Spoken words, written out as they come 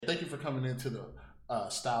thank you for coming into the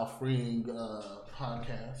Style Freeing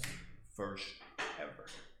podcast. First ever.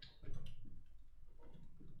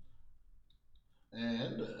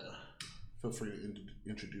 And feel free to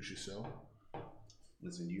introduce yourself.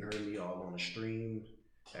 Listen, you heard me all on the stream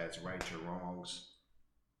as Right Your Wrongs.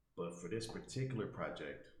 But for this particular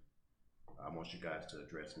project, I want you guys to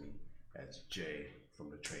address me as Jay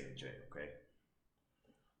from the Doja and Jay, okay?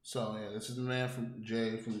 So, yeah, this is the man from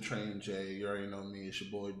Jay from the Doja and Jay. You already know me. It's your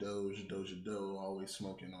boy Doja, always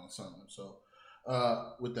smoking on something. So,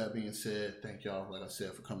 with that being said, thank y'all, like I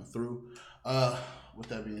said, for coming through. With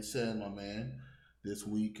that being said, my man, this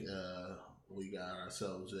week we got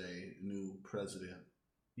ourselves a new president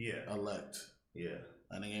elect. Yeah.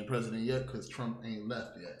 And he ain't president yet because Trump ain't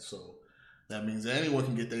left yet. So that means that anyone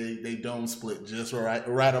can get they dome split just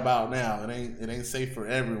right about now. It ain't safe for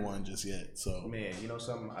everyone just yet. So man, you know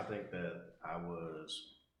something? I think that I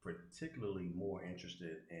was particularly more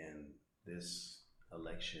interested in this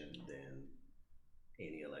election than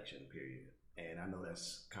any election period. And I know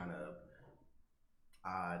that's kind of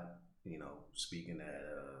odd, you know, speaking that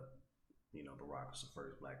Barack was the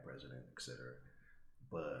first black president, etc.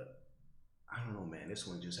 But I don't know, man. This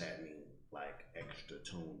one just had me like extra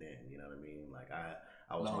tuned in. You know what I mean? Like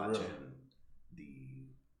I was watching the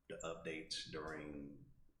updates during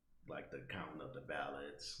like the counting of the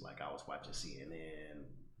ballots. Like I was watching CNN,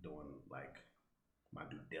 doing like my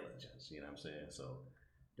due diligence. You know what I'm saying? So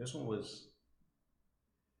this one was.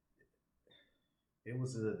 It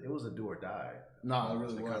was a do or die. No, it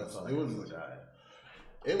really was. It was a do or die.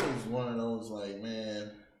 It was one of those like,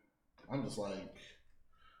 man. I'm just like.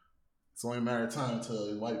 It's only a matter of time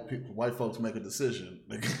until white folks make a decision.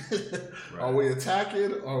 Right. Are we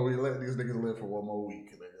attacking or are we letting these niggas live for one more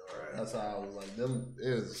week? Right. That's how I was like,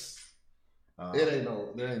 there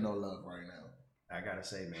ain't no love right now. I gotta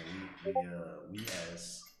say, man, we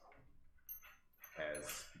as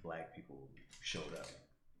black people showed up.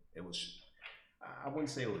 It was, I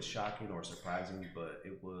wouldn't say it was shocking or surprising, but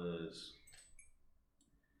it was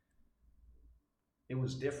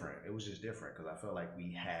different. It was just different because I felt like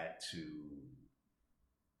we had to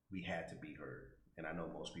be heard. And I know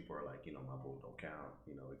most people are like, you know, my vote don't count,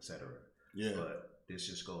 you know, etc. Yeah. But this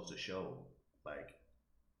just goes to show like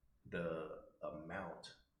the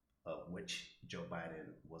amount of which Joe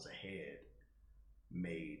Biden was ahead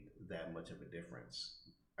made that much of a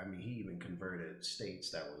difference. I mean, he even converted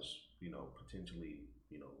states that was, you know, potentially,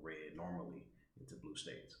 you know, red normally into blue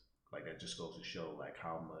states. Like that just goes to show like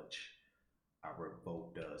how much our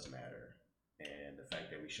vote does matter, and the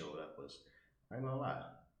fact that we showed up was, I ain't gonna lie,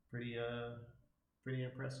 pretty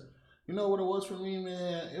impressive. You know what it was for me,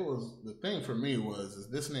 man? It was the thing for me was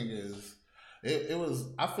this nigga is. It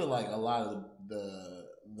was. I feel like a lot of the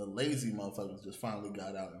lazy motherfuckers just finally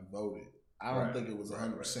got out and voted. I don't think it was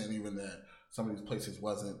 100% even that some of these places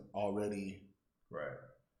wasn't already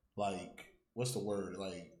like. What's the word?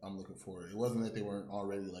 Like I'm looking for it. It wasn't that they weren't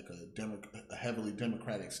already like a heavily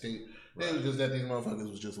Democratic state. It was just that these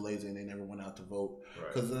motherfuckers was just lazy and they never went out to vote.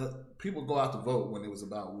 Because people go out to vote when it was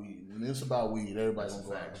about weed. When it's about weed, everybody's gonna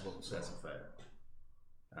go out to vote. So. That's a fact.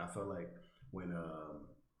 And I feel like when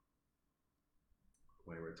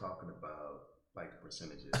we were talking about like the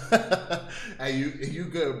percentages. Hey, you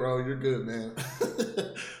good, bro? You're good, man.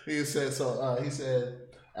 He said so. He said,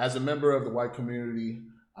 as a member of the white community,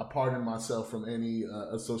 I pardon myself from any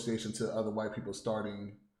association to other white people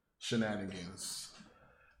starting shenanigans.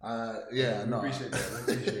 We appreciate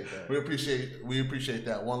that. We appreciate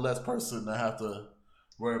that. One less person to have to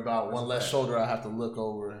worry about. One less shoulder I have to look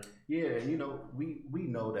over. Yeah, you know, we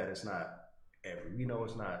know that it's not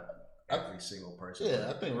every single person. Yeah,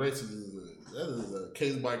 I think racism is a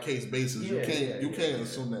case by case basis. You can't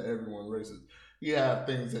assume that everyone racist. You have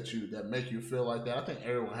things that make you feel like that. I think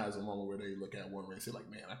everyone has a moment where they look at one race, they're like,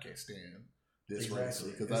 man, I can't stand this race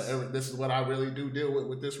because this is what I really do deal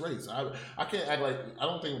with this race. I can't act like I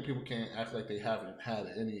don't think people can't act like they haven't had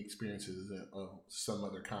any experiences of some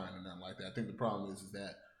other kind and nothing like that. I think the problem is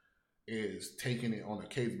that is taking it on a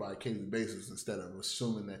case by case basis instead of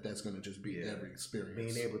assuming that that's going to just be every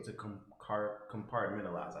experience. Being able to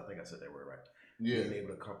compartmentalize. I think I said that word right. Yeah. Being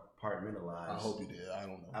able to compartmentalize. I hope you did. I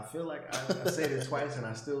don't know. I feel like I said it twice and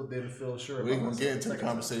I still didn't feel sure. We're going to get into the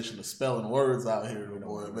conversation of spelling words out here,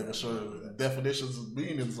 boy, making sure definitions and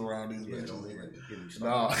meanings around these bitches. Don't even get me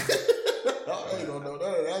started. I ain't gonna know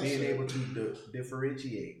none of that. Being able to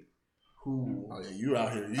differentiate who. Oh, yeah, you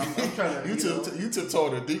out here. I'm trying to. You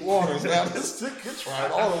tiptoed in deep waters now. This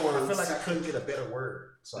trying all the words. I feel like I couldn't get a better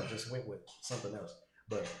word, so I just went with something else.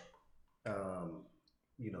 But,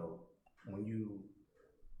 you know, when you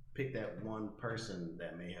pick that one person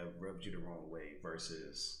that may have rubbed you the wrong way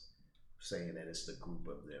versus saying that it's the group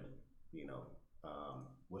of them. You know,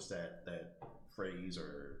 what's that phrase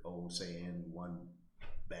or old saying? One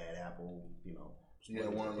bad apple, you know.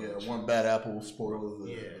 One bad apple spoils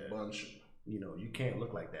the bunch. You know, you can't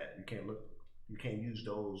look like that. You can't use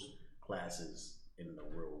those classes in the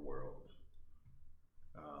real world.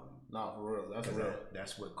 Nah, for real. That's real.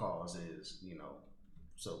 That's what causes, you know,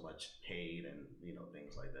 so much hate and, you know,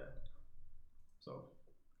 things like that. So,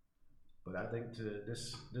 but I think to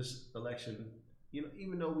this election, you know,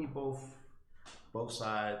 even though we both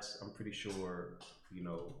sides, I'm pretty sure, you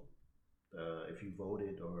know, if you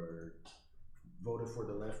voted for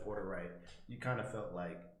the left or the right, you kind of felt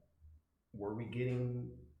like, were we getting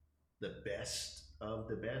the best of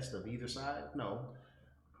either side? No.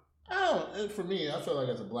 For me, I feel like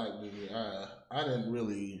as a black dude,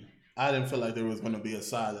 I didn't feel like there was going to be a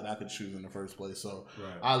side that I could choose in the first place. So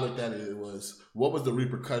I looked at it was, what was the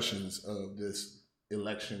repercussions of this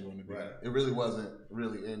election going to be? Right. It really wasn't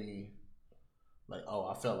really any, like, oh,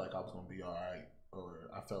 I felt like I was going to be all right, or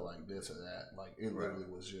I felt like this or that. Like, it literally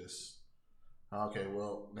was just, okay,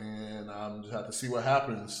 well, man, I'm just have to see what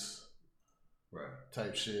happens,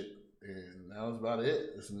 type shit. And that was about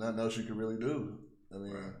it. There's nothing else you could really do. I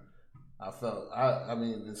mean, I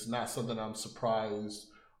mean, it's not something I'm surprised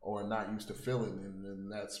or not used to feeling,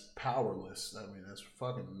 and that's powerless. I mean, that's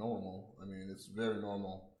fucking normal. I mean, it's very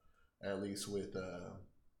normal, at least with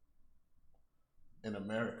in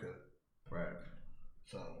America. Right.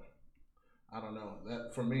 So, I don't know.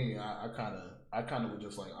 That for me, I kind of was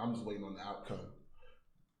just like, I'm just waiting on the outcome.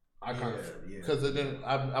 Because then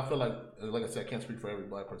I feel like I said, I can't speak for every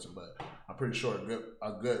black person, but I'm pretty sure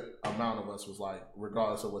a good amount of us was like,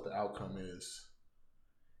 regardless of what the outcome is.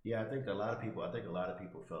 Yeah, I think a lot of people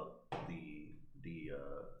felt the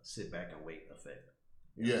sit back and wait effect.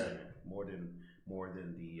 You know more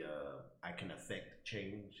than the I can affect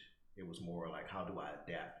change. It was more like, how do I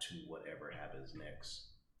adapt to whatever happens next?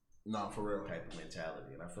 No, for real. Type of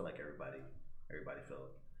mentality, and I feel like everybody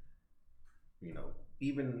felt, you know,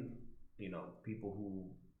 even, you know, people who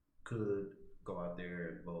could go out there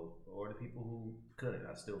and vote, or the people who couldn't.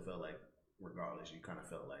 I still felt like, regardless, you kind of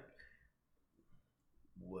felt like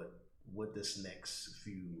what this next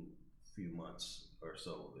few months or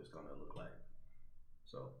so is gonna look like.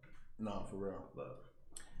 So no, for real.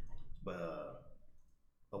 But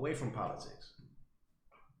away from politics.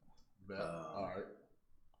 All right.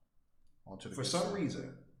 For some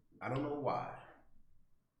reason, I don't know why.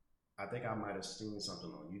 I think I might have seen something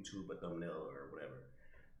on YouTube, a thumbnail or whatever,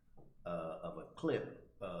 of a clip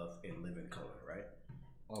of In Living Color, right?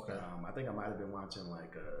 Okay. I think I might have been watching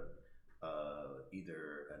like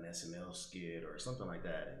either an SNL skit or something like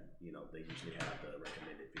that, and you know, they usually have the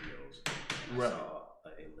recommended videos. And I saw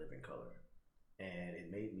In Living Color, and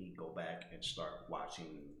it made me go back and start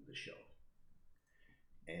watching the show.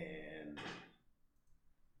 And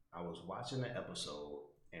I was watching the episode,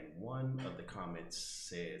 and one of the comments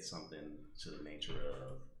said something to the nature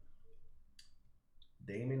of,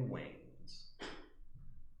 Damon Wayans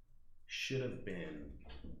should have been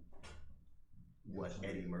what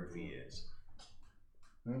Eddie Murphy is.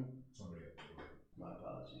 My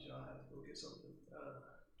apologies, y'all. I have to go get something.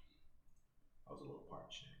 I was a little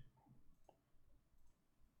parched.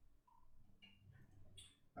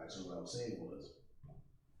 All right, so what I was saying was,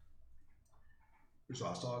 so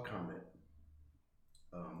I saw a comment,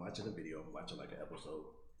 watching a video, watching like an episode,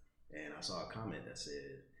 and I saw a comment that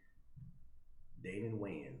said, Damon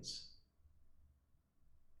Wayans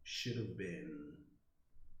should have been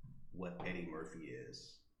what Eddie Murphy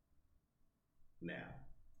is now.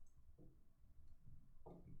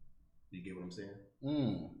 You get what I'm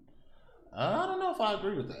saying? I don't know if I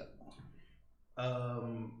agree with that.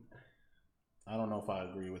 I don't know if I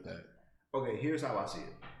agree with that. Okay, here's how I see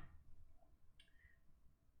it.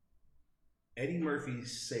 Eddie Murphy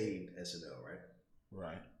saved SNL, right?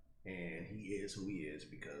 Right. And he is who he is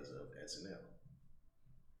because of SNL.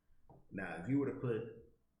 Now, if you were to put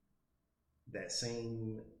that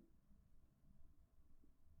same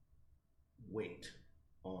weight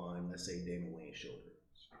on, let's say, Damon Wayans'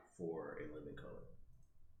 shoulders for In Living Color,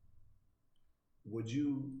 would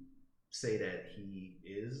you say that he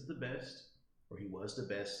is the best, or he was the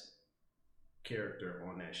best character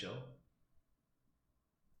on that show?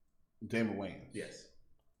 Damon Wayans? Yes.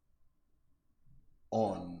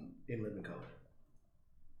 On In Living Color.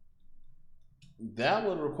 That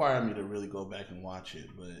would require me to really go back and watch it,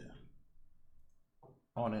 but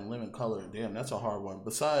on In Living Color, damn, that's a hard one.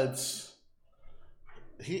 Besides,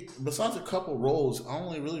 he besides a couple roles, I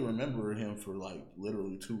only really remember him for like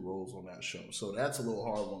literally 2 roles on that show. So that's a little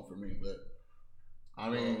hard one for me. But I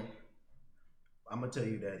mean, I'm gonna tell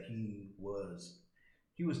you that he was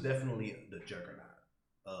definitely the juggernaut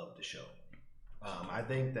of the show. I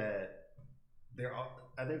think that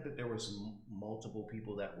there was multiple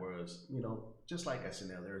people that was, just like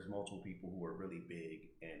SNL. There's multiple people who were really big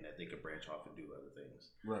and that they could branch off and do other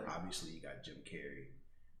things. Right. Obviously, you got Jim Carrey,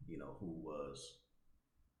 who was,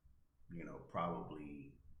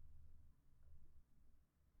 probably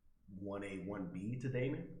 1A, 1B to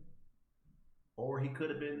Damon, or he could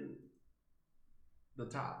have been the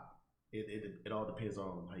top. It all depends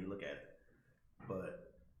on how you look at it. But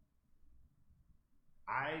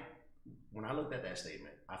when I looked at that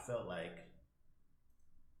statement, I felt like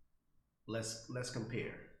let's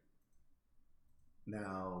compare.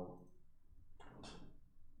 Now,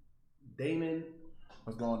 Damon,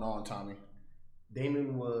 what's going on, Tommy?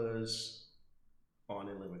 Damon was on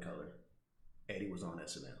In Living Color. Eddie was on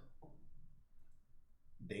SNL.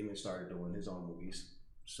 Damon started doing his own movies.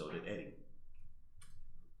 So did Eddie.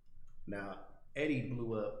 Now, Eddie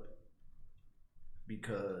blew up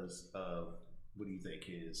because of, what do you think,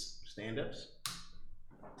 his stand-ups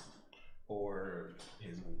or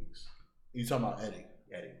his movies? You talking about Eddie?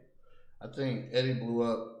 Eddie. I think Eddie blew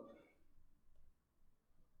up.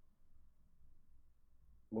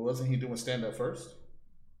 Well, wasn't he doing stand-up first?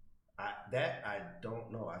 I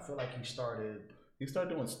don't know. I feel like he started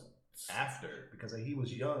doing after, because he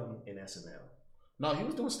was young in SNL. No, he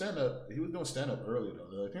was doing stand-up. He was doing stand-up early,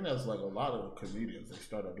 though. I think that's like a lot of comedians. They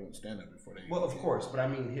started doing stand-up before they... Well, of course. But I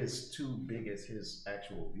mean, his 2 biggest, his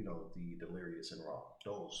actual, the Delirious and Raw.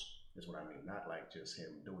 Those is what I mean. Not like just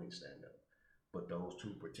him doing stand-up. But those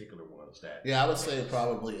 2 particular ones that... Yeah, I would say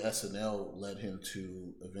probably SNL led him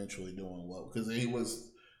to eventually doing well. Because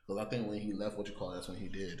I think when he left that's when he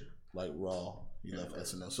did, like, Raw. He left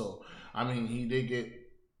SNL. So, I mean, he did get...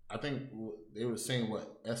 I think they were saying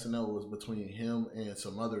SNL was between him and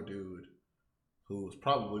some other dude who was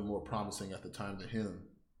probably more promising at the time than him.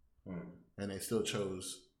 And they still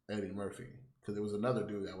chose Eddie Murphy. Because there was another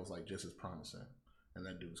dude that was like just as promising. And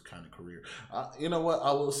that dude's kind of career. You know what?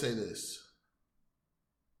 I will say this.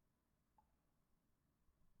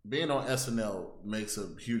 Being on SNL makes a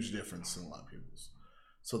huge difference in a lot of people's.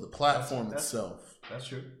 So the platform itself. That's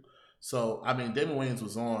true. So, I mean, Damon Wayans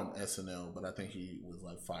was on SNL, but I think he was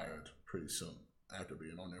like fired pretty soon after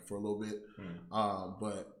being on there for a little bit.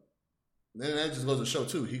 But then that just goes to show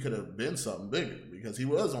too, he could have been something bigger because he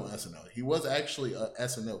was on SNL. He was actually a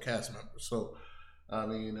SNL cast member. So, I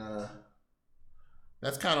mean,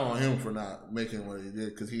 that's kind of on him for not making what he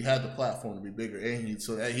did because he had the platform to be bigger, and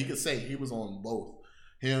so that he could say he was on both.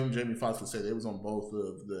 Him, Jamie Foxx could say they was on both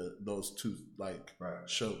of those 2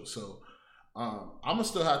 shows. So. I'm gonna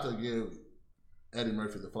still have to give Eddie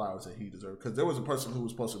Murphy the flowers that he deserved because there was a person who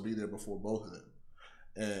was supposed to be there before both of them,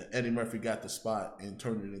 and Eddie Murphy got the spot and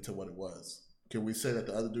turned it into what it was. Can we say that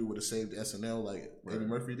the other dude would have saved SNL like Eddie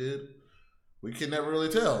Murphy did? We can never really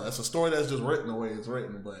tell. That's a story that's just written the way it's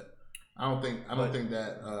written, but I don't think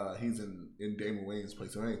that he's in Damon Wayans'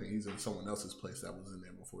 place or anything. He's in someone else's place that was in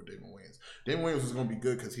there before Damon Wayans. Damon Wayans was gonna be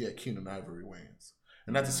good because he had Keenan Ivory Wayans.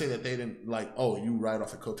 And not to say that they didn't you ride off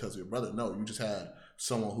the coattails of your brother. No, you just had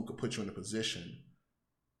someone who could put you in a position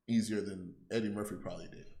easier than Eddie Murphy probably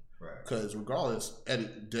did. Right. Because regardless,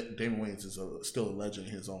 Damon Wayans is still a legend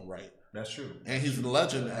in his own right. That's true. And he's a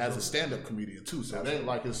legend as a stand-up comedian too. So it ain't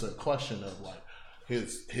like it's a question of like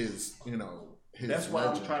his That's why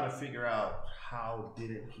legend. I'm trying to figure out how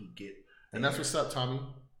didn't he get there. And that's what's up, Tommy.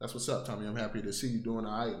 That's what's up, Tommy. I'm happy to see you doing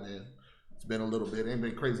all right, man. It's been a little bit. It ain't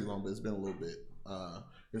been crazy long, but it's been a little bit.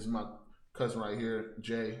 This is my cousin right here,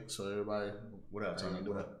 Jay. So everybody, what up, Tommy?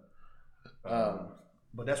 What up?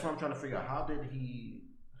 But that's what I'm trying to figure out. How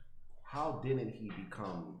didn't he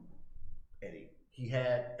become Eddie? He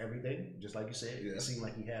had everything, just like you said. Yeah. It seemed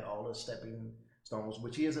like he had all the stepping stones,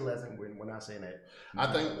 which he is a legend. We're not saying that.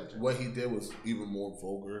 I think what he did was even more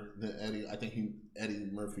vulgar than Eddie. I think Eddie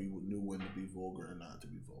Murphy knew when to be vulgar and not to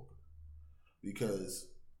be vulgar, because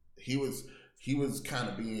he was kind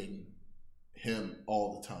of being him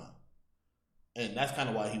all the time. And that's kind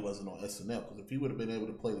of why he wasn't on SNL. Because if he would have been able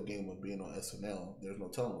to play the game of being on SNL, there's no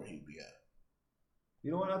telling where he'd be at.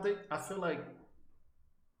 You know what I think? I feel like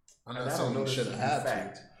I'm not saying he should have to.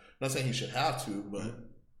 I'm not saying he should have to, but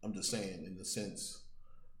I'm just saying in the sense,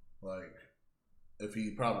 like, if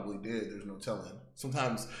he probably did, there's no telling.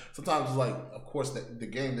 Sometimes it's like, of course, the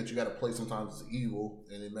game that you got to play sometimes is evil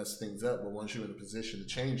and it messes things up. But once you're in a position to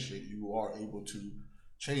change shit, you are able to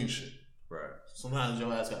change shit. Right. Sometimes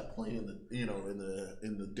your ass got to play in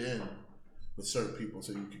the den with certain people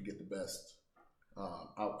so you can get the best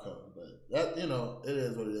outcome. But that it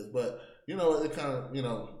is what it is. But it kind of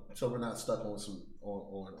so we're not stuck on some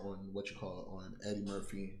on what you call it on Eddie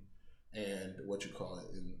Murphy and what you call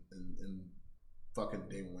it in fucking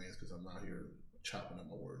Damon Wayans because I'm out here chopping up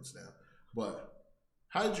my words now. But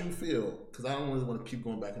how did you feel? Because I don't really want to keep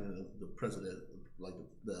going back into the president, like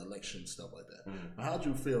the election stuff like that. Mm-hmm. How did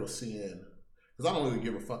you feel seeing? Because I don't really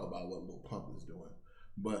give a fuck about what Lil Pump is doing,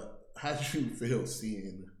 but how did you feel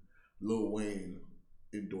seeing Lil Wayne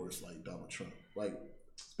endorse like Donald Trump? Like,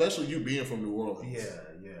 especially you being from New Orleans,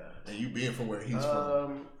 yeah, and you being from where he's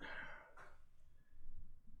from.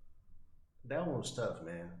 That one was tough,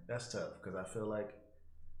 man. That's tough because I feel like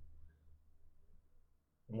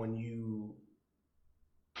when you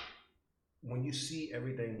see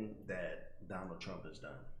everything that Donald Trump has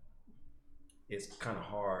done, it's kind of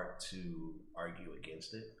hard to argue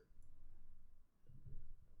against it.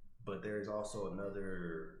 But there's also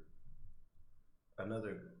another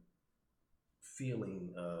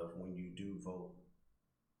feeling of when you do vote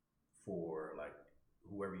for like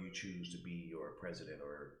whoever you choose to be your president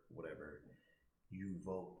or whatever, you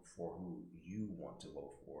vote for who you want to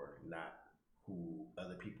vote for, not who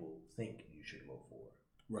other people think you should vote for.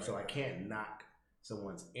 Right. So I can't knock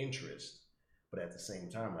someone's interest, but at the same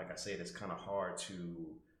time, like I said, it's kind of hard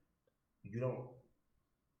to,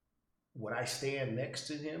 would I stand next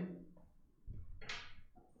to him?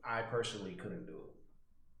 I personally couldn't do it.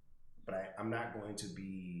 But I'm not going to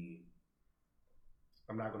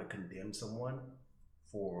condemn someone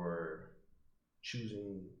for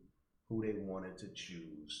choosing who they wanted to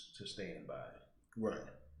choose to stand by.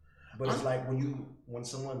 Right. But it's like when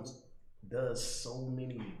someone does so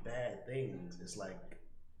many bad things, it's like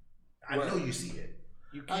I know you see it.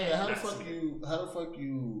 You can't. How the fuck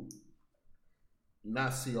you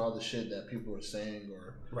not see all the shit that people are saying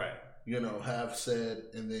or have said,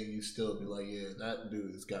 and then you still be like, yeah, that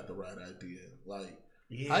dude's got the right idea. Like,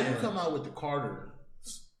 how you come out with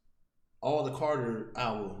all the Carter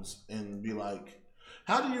albums, and be like,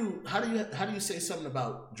 how do you say something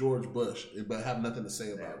about George Bush but have nothing to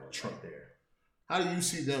say about Trump? There. How do you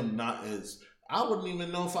see them not as? I wouldn't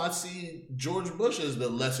even know if I see George Bush as the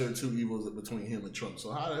lesser two evils between him and Trump.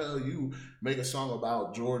 So how the hell you make a song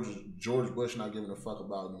about George Bush not giving a fuck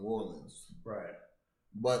about New Orleans? Right.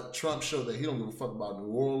 But Trump showed that he don't give a fuck about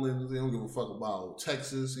New Orleans. He don't give a fuck about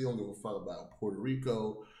Texas. He don't give a fuck about Puerto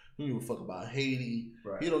Rico. He don't give a fuck about Haiti.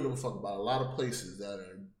 Right. He don't give a fuck about a lot of places that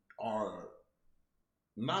are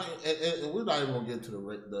not. And we're not even gonna get into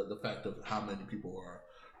the fact of how many people are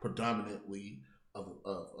predominantly of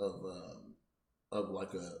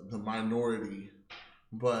like the minority,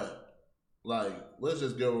 but like let's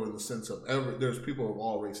just go in the sense of there's people of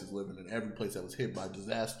all races living in every place that was hit by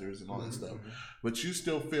disasters and all that stuff, but you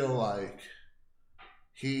still feel like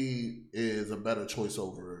he is a better choice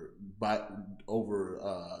over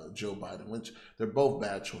Joe Biden, which they're both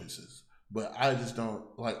bad choices, but I just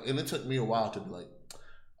don't like. And it took me a while to be like,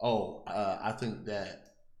 I think that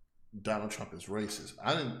Donald Trump is racist.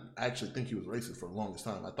 I didn't actually think he was racist for the longest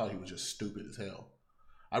time. I thought he was just stupid as hell.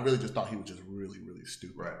 I really just thought he was just really, really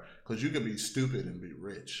stupid. Right. Because you can be stupid and be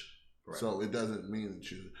rich. Right. So it doesn't mean that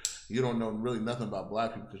you don't know really nothing about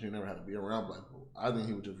black people because you never had to be around black people. I think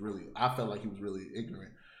he was just I felt like he was really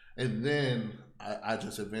ignorant. And then I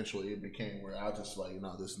just eventually it became where I was just like,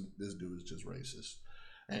 this dude is just racist.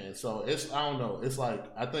 And so I don't know. It's like,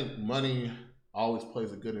 I think money always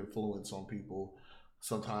plays a good influence on people.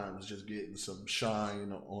 Sometimes just getting some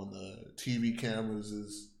shine on the TV cameras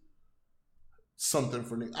is something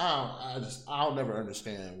for me. I'll never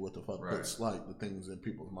understand what the fuck puts like the things in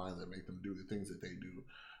people's minds that make them do the things that they do.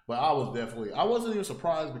 But I wasn't even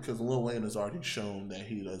surprised because Lil Wayne has already shown that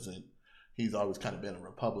he's always kind of been a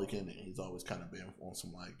Republican, and he's always kind of been on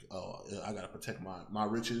some like, I gotta protect my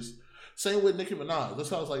riches. Same with Nicki Minaj. That's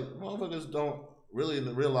how I was like, motherfuckers don't really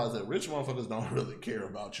realize that rich motherfuckers don't really care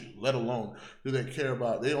about you, let alone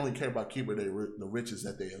they only care about keeping the riches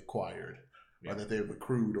that they acquired or that they've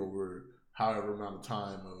accrued over however amount of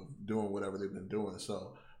time of doing whatever they've been doing.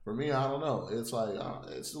 So for me, I don't know. It's like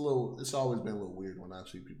it's always been a little weird when I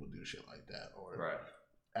see people do shit like that or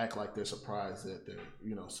act like they're surprised that their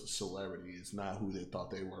celebrity is not who they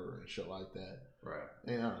thought they were and shit like that. Right.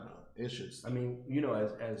 And I don't know. It's just. I mean,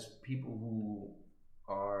 as people who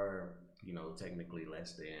are technically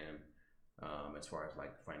less than, as far as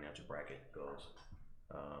like the financial bracket goes,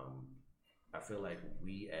 I feel like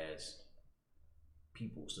we as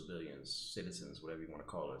people, civilians, citizens, whatever you want to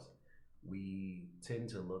call us, we tend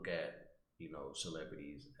to look at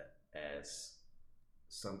celebrities as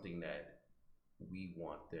something that we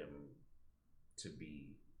want them to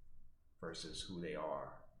be versus who they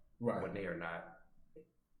are right when they are not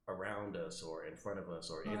around us or in front of us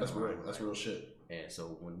or in that's our real. mind. That's real shit. And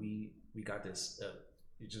so when we got this,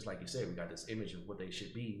 just like you said, we got this image of what they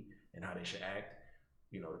should be and how they should act.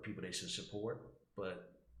 You know, the people they should support.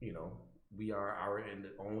 But you know, we are our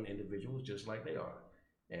own individuals, just like they are.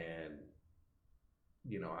 And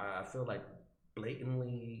you know, I feel like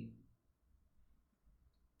blatantly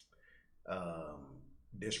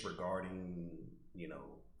disregarding, you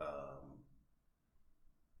know,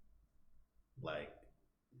 like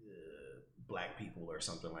black people or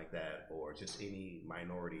something like that, or just any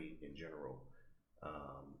minority in general.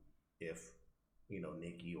 If, you know,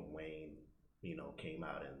 Nicki or Wayne, you know, came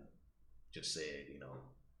out and just said, you know,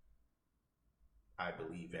 I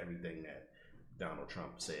believe everything that Donald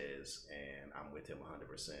Trump says and I'm with him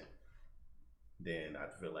 100%, then I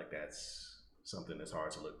feel like that's something that's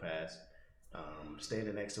hard to look past.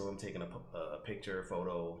 Standing next to him, taking a picture,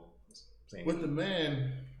 photo, saying, with the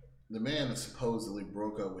man that supposedly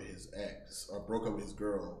broke up with his ex or broke up with his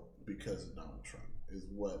girl because of Donald Trump is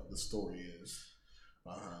what the story is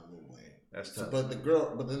behind Lil Wayne. That's tough. But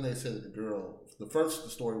then they said that the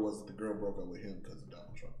story was that the girl broke up with him because of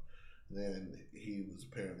Donald Trump. Then he was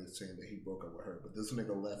apparently saying that he broke up with her. But this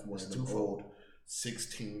nigga left one of them old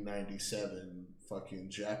 1697 fucking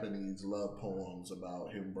Japanese love poems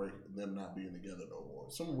about them not being together no more.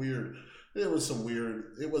 It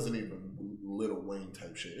wasn't even Lil Wayne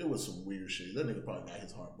type shit. It was some weird shit. That nigga probably got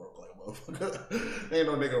his heart broke like a motherfucker. Ain't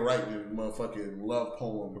no nigga writing motherfucking love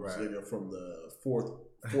poems, right, nigga, from the fourth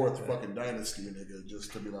fucking dynasty, nigga,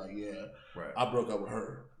 just to be like, yeah, right, I broke up with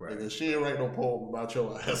her. Right. Nigga, she ain't write no poem about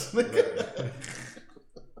your ass, nigga. Right.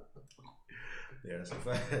 Yeah, that's a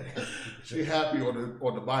fact. She happy on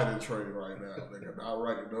the Biden train right now, nigga. Not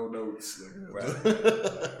writing no notes, nigga.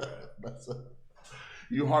 Right.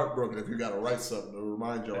 You heartbroken if you gotta write something to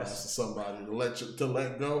remind your ass of somebody to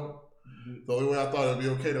let go. The only way I thought it'd be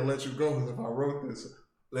okay to let you go is if I wrote this.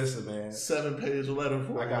 Listen, man. 7-page letter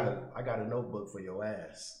for you. I got a notebook for your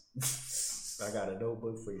ass. I got a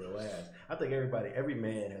notebook for your ass. I think every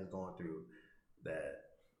man has gone through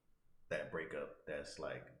that breakup. That's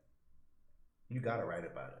like, you gotta write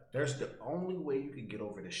about it. There's the only way you can get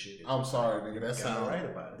over this shit. I'm sorry, nigga.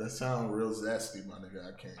 That sound real zesty, my nigga.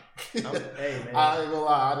 I can't. Hey, man. I ain't gonna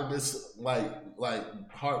lie. I did this like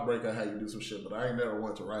heartbreaker how you do some shit, but I ain't never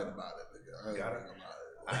want to write about it, nigga. I ain't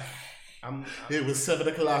gonna lie. It was 7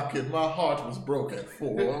 o'clock and my heart was broke at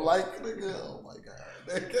 4. Like, nigga, oh my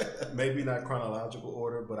god. Maybe not chronological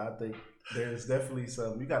order, but I think there's definitely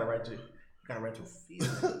some. You gotta write your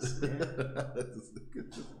feelings, man.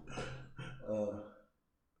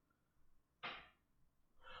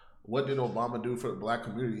 What did Obama do for the black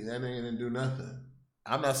community? That nigga didn't do nothing.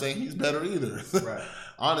 I'm not saying he's better either. Right.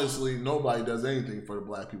 Honestly, nobody does anything for the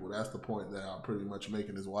black people. That's the point that I'm pretty much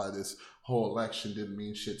making, is why this whole election didn't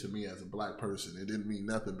mean shit to me as a black person. It didn't mean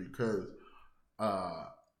nothing because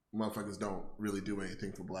motherfuckers don't really do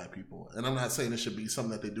anything for black people. And I'm not saying it should be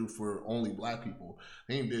something that they do for only black people.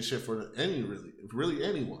 They ain't did shit for really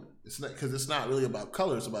anyone. It's not, because it's not really about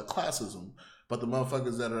color, it's about classism. But the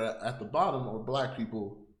motherfuckers that are at the bottom are black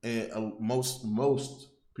people, and most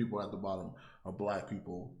people at the bottom are black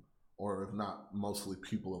people, or if not, mostly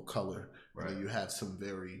people of color. Right. And then you have some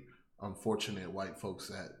very unfortunate white folks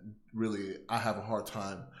that really, I have a hard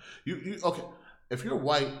time. Okay, if you're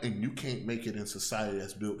white and you can't make it in society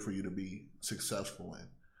that's built for you to be successful in,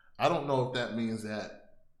 I don't know if that means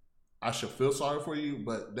that I should feel sorry for you,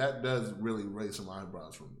 but that does really raise some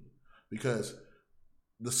eyebrows for me, because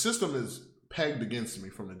the system is pegged against me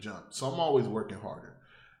from the jump. So I'm always working harder.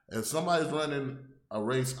 If somebody's running a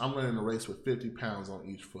race, I'm running a race with 50 pounds on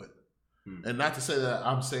each foot. And not to say that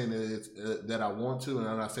I'm saying that it's that I want to, and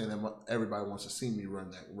I'm not saying that everybody wants to see me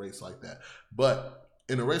run that race like that. But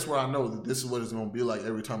in a race where I know that this is what it's going to be like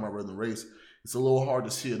every time I run the race, it's a little hard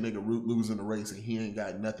to see a nigga losing the race and he ain't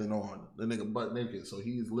got nothing on. The nigga butt naked, so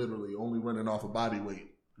he's literally only running off of body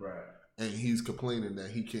weight. Right. And he's complaining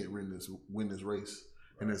that he can't win this race.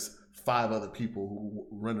 Right. And there's 5 other people who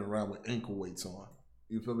running around with ankle weights on.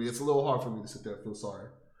 You feel me? It's a little hard for me to sit there and feel sorry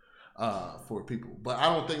for people. But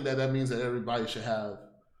I don't think that means that everybody should have,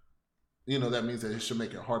 that means that it should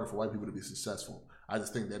make it harder for white people to be successful. I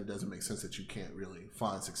just think that it doesn't make sense that you can't really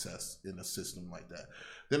find success in a system like that.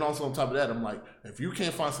 Then also on top of that, I'm like, if you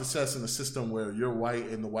can't find success in a system where you're white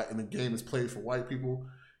and the game is played for white people,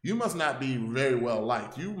 you must not be very well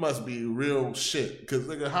liked. You must be real shit. Because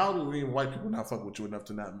nigga, how do even white people not fuck with you enough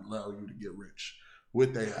to not allow you to get rich?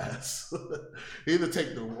 with their ass. Either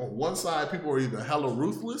take the on one side, people are either hella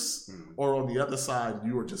ruthless, or on the other side,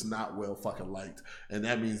 you are just not well fucking liked. And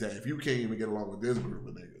that means that if you can't even get along with this group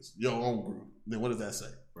of niggas, your own group, then what does that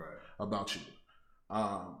say about you?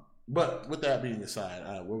 But with that being aside,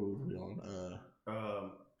 what were we on?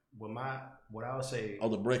 What I would say. Oh,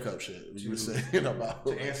 the breakup shit. You were saying about.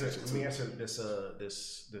 Let me answer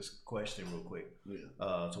this question real quick.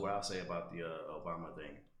 Yeah. To what I'll say about the Obama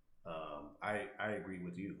thing. I agree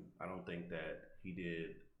with you. I don't think that he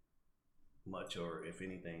did much, or if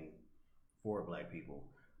anything, for Black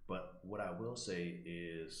people. But what I will say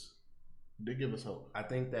is, they give us hope. I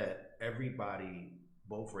think that everybody,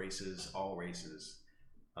 both races, all races,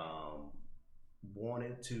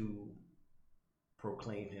 wanted to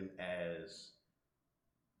proclaim him as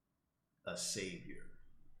a savior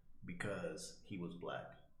because he was Black.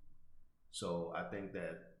 So I think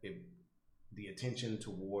that the attention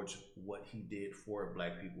towards what he did for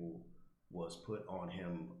Black people was put on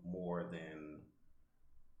him more than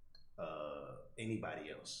anybody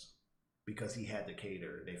else, because he had to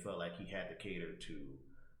cater. They felt like he had to cater to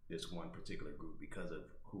this one particular group because of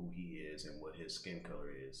who he is and what his skin color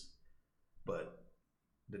is. But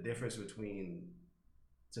the difference between,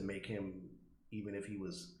 to make him, even if he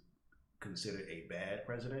was considered a bad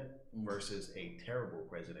president versus a terrible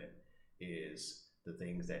president, is the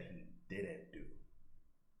things that he didn't do.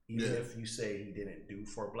 Even if you say he didn't do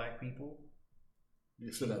for Black people,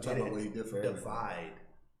 you still not talking about what he did for divide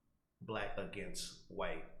Black against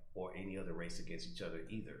white or any other race against each other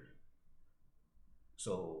either.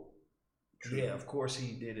 So yeah, of course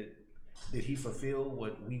he did it. Did he fulfill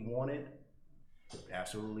what we wanted?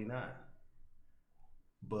 Absolutely not.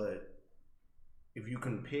 But if you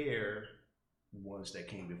compare ones that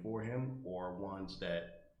came before him or ones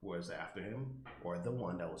that was after him, or the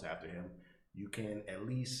one that was after him, you can at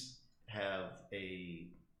least have a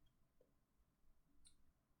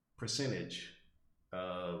percentage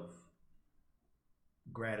of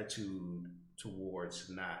gratitude towards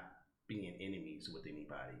not being enemies with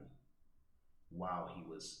anybody while he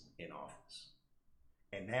was in office.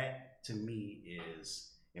 And that, to me,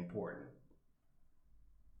 is important.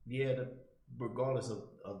 Yeah, regardless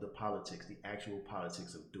of the politics, the actual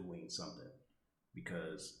politics of doing something,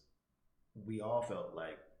 because we all felt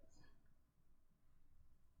like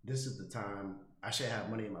this is the time I should have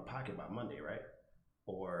money in my pocket by Monday, right?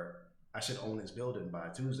 Or I should own this building by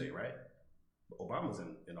Tuesday, right? But Obama's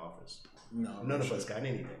in office. No, none of us got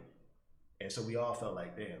anything. And so we all felt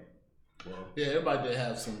like, damn. Well, yeah, everybody did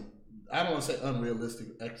have some, I don't want to say unrealistic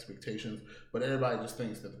expectations, but everybody just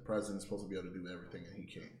thinks that the president's supposed to be able to do everything and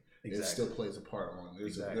he can't. Exactly. It still plays a part on.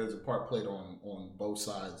 There's a part played on both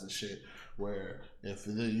sides of shit. Where if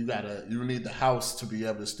you need the House to be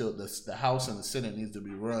able to still the House and the Senate needs to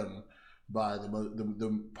be run by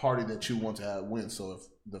the party that you want to have win. So if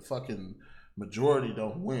the fucking majority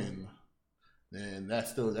don't win, then they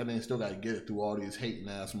still got to get it through all these hating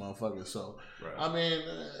ass motherfuckers. So right. I mean,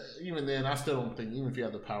 even then, I still don't think, even if he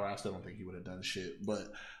had the power, I still don't think he would have done shit.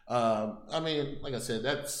 But I mean, like I said,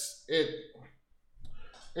 that's it.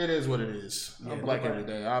 It is what it is. Yeah, I'm Black every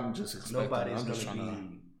day. I'm just expecting.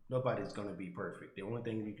 Nobody's gonna be perfect. The only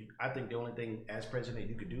thing I think the only thing as president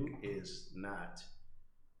you could do is not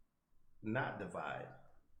divide,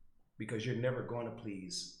 because you're never going to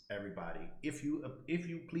please everybody. If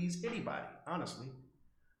you please anybody, honestly,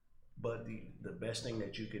 but the best thing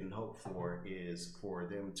that you can hope for is for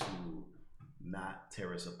them to not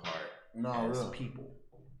tear us apart as people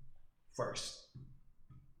first.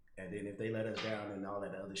 And then if they let us down and all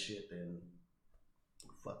that other shit, then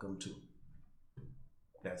fuck them too.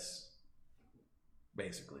 That's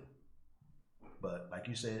basically. But like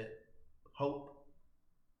you said, hope.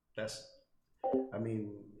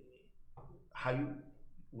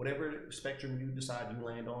 Whatever spectrum you decide you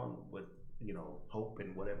land on with, hope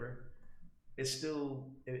and whatever, it's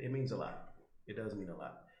still, it means a lot. It does mean a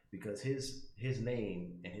lot, because his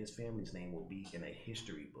name and his family's name will be in a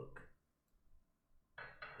history book.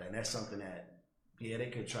 And that's something that, they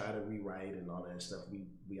could try to rewrite and all that stuff.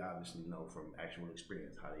 We obviously know from actual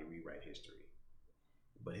experience how they rewrite history.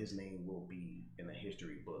 But his name will be in a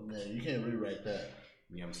history book. Man, you can't rewrite that.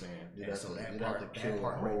 You know what I'm saying? You'd have to kill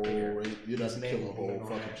a whole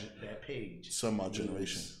fucking that page. Some of my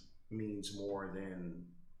generation means more than,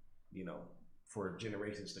 for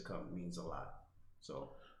generations to come, means a lot.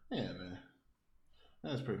 So yeah, man.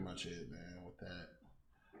 That's pretty much it, man, with that.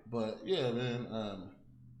 But yeah, man,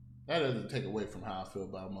 that doesn't take away from how I feel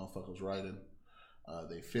about motherfuckers writing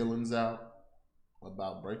their feelings out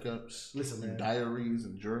about breakups. Listen, man, diaries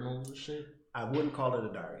and journals and shit. I wouldn't call it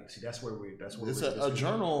a diary. See, that's where it's a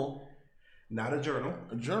journal. Not a journal.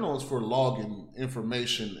 A journal is for logging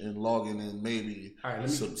information and logging in maybe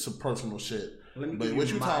some personal shit. But what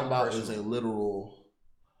you're talking about is a literal,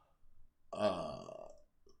 a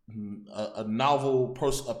novel,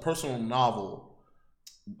 a personal novel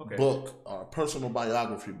book or a personal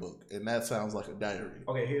biography book, and that sounds like a diary.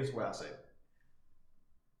 Okay, here's what I'll say.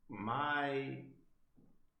 My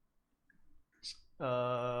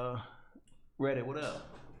Reddit, what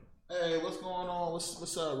up? Hey, what's going on?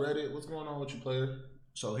 What's up, Reddit? What's going on with you, player?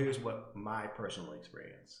 So here's what my personal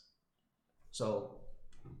experience. So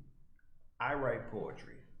I write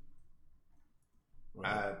poetry.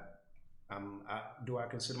 Right. Do I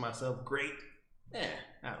consider myself great? I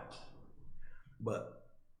don't know. But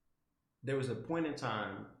there was a point in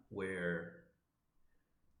time where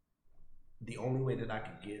the only way that I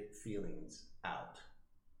could get feelings out,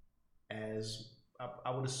 as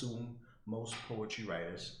I would assume most poetry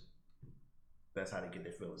writers, that's how they get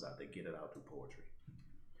their feelings out. They get it out through poetry.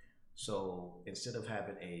 So instead of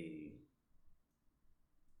having a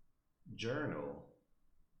journal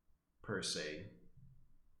per se,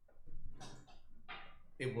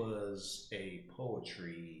 it was a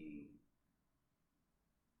poetry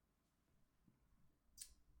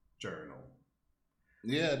journal.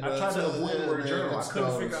 Yeah, I tried to avoid the word journal. I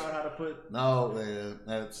couldn't figure out how to put. No, man,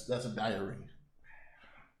 that's a diary.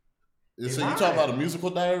 So you talking about a musical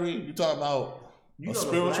diary? You talking about a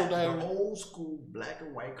spiritual diary? The old school black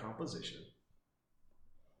and white composition.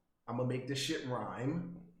 I'm gonna make this shit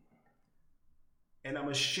rhyme, and I'm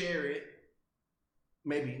gonna share it.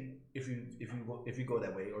 Maybe if you go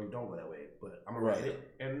that way, or you don't go that way, but I'm gonna write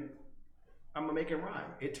it and I'm gonna make it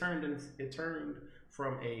rhyme. It turned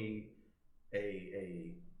from a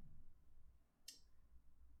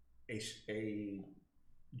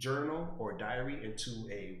journal or diary into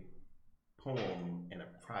a poem and a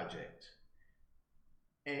project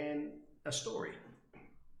and a story.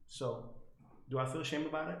 So, do I feel shame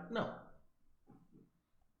about it? No.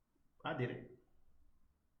 I did it.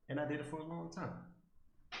 And I did it for a long time.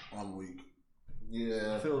 I'm weak.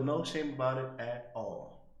 Yeah. I feel no shame about it at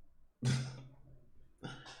all.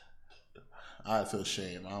 I feel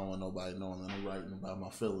shame. I don't want nobody knowing that I'm writing about my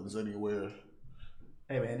feelings anywhere.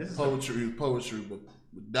 Hey man, this is poetry is poetry, but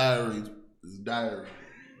diary is diary.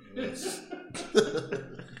 Yes.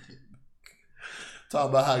 Talk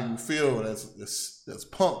about how you feel. That's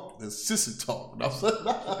punk. That's sissy talk. With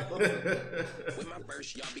my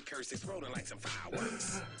verse, y'all be cursed, exploding like some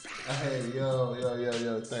fireworks. Hey, yo!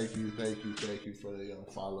 Thank you for the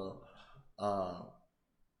follow.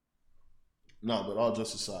 No, but all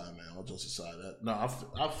jokes aside, man. All jokes aside, I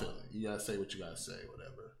feel it. You gotta say what you gotta say,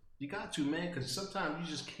 whatever. You got to, man, because sometimes you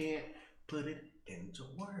just can't put it into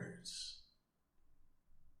words.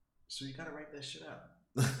 So you gotta write that shit out.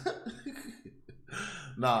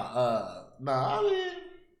 Nah. I mean,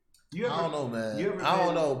 I don't know, man. I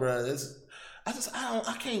don't know, bro. I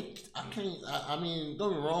can't. I mean,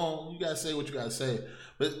 don't get me wrong. You gotta say what you gotta say,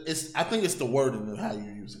 but I think it's the wording of how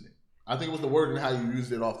you're using it. I think it was the wording how you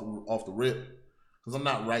used it off the rip. Because I'm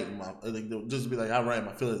not writing just be like, I write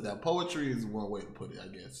my feelings down. Poetry is one way to put it, I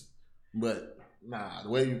guess. But nah, the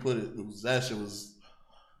way you put it, that shit was.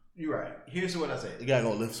 You're right. Here's what I say. You gotta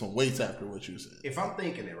go lift some weights after what you said. If I'm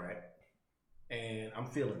thinking it right, and I'm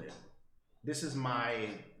feeling it, this is my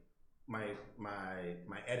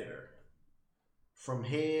editor. From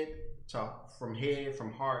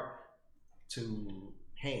heart to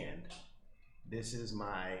hand. This is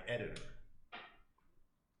my editor.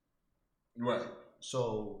 Right.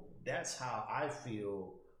 So that's how I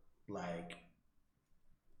feel like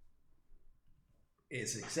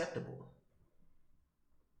it's acceptable.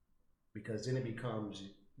 Because then it becomes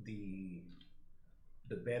the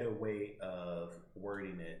better way of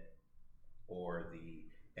wording it, or the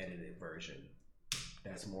edited version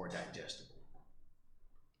that's more digestible.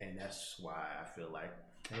 And that's why I feel like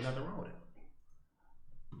ain't nothing wrong with it.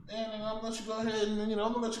 And I'm gonna let you go ahead and I'm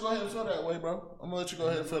gonna let you go ahead and feel that way, bro. I'm gonna let you go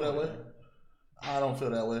ahead and feel that way. I don't feel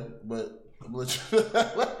that way, but I'm gonna let you feel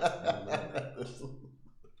that way.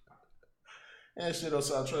 That shit don't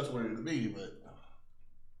sound trustworthy to me, but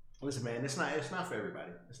listen, man, it's not for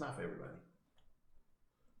everybody. It's not for everybody.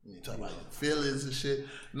 You talk about your feelings and shit.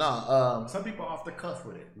 Nah, some people are off the cuff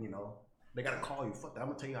with it, They gotta call you. Fuck that. I'm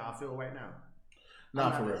gonna tell you how I feel right now.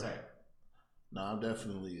 Not for real. No, I'm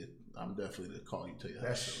definitely the call you, tell you.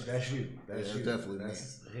 That's you. That's you. Definitely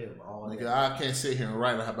that's me. Him. Nigga, I can't sit here and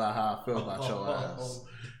write about how I feel about your ass.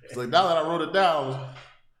 It's like now that I wrote it down,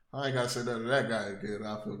 I ain't gotta say nothing to that guy again.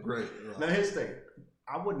 I feel great. Now here's the thing.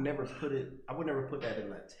 I would never put that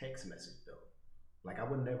in a text message though. Like I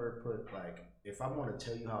would never put if I want to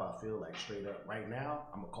tell you how I feel straight up right now,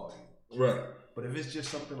 I'm gonna call you. Right. But if it's just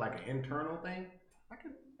something like an internal thing,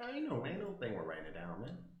 ain't no thing we're writing it down,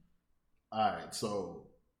 man. All right, so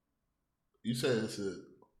you said it's a.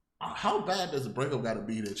 How bad does a breakup got to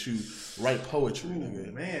be that you write poetry,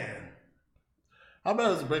 nigga? Man. How bad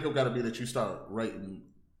does a breakup got to be that you start writing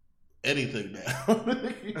anything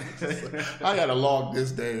down? I gotta log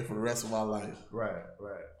this day for the rest of my life. Right.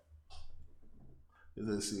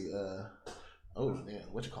 Let's see. Oh man,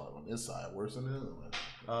 what you call it on this side? Worse than the other one.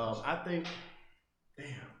 I think. Damn,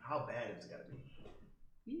 how bad has it got to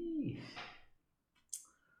be?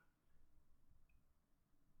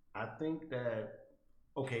 I think that.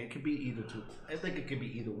 Okay, it could be either two. I think it could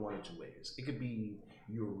be either one or two ways. It could be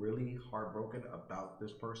you're really heartbroken about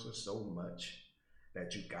this person so much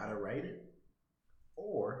that you gotta write it,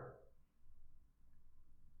 or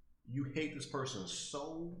you hate this person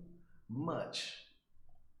so much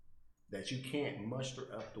that you can't muster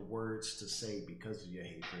up the words to say because of your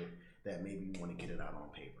hatred that maybe you want to get it out on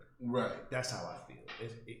paper. Right. That's how I feel.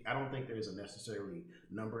 I don't think there's a necessarily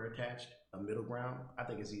number attached, a middle ground. I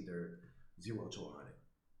think it's either 0 to 100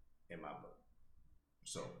 in my book.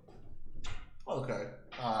 So. Okay.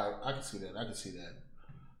 All right. I can see that.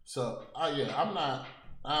 So, I'm not.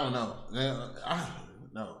 I don't know. I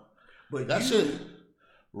don't know. But that shit,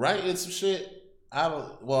 writing some shit. I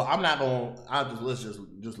don't. Well, I'm not gonna. Let's just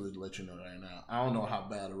let you know right now. I don't know how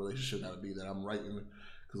bad a relationship got to be that I'm writing.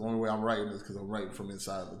 Because the only way I'm writing is because I'm writing from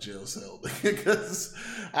inside the jail cell. Because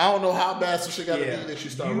I don't know how bad some shit got to be that you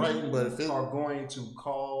start writing. But if it are going to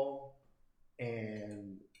call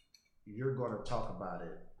and you're going to talk about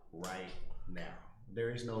it right now.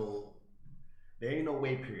 There ain't no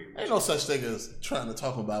way period. Ain't no such thing as trying to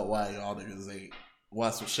talk about why y'all niggas why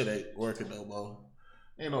some shit ain't working no more.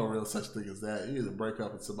 Ain't no real such thing as that. You either break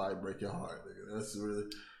up and somebody break your heart, nigga.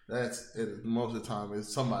 That's it. Most of the time,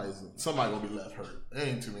 it's somebody gonna be left hurt. There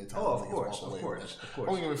ain't too many times. Oh, of course. I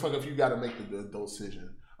don't give a fuck if you got to make the adult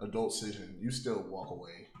decision. You still walk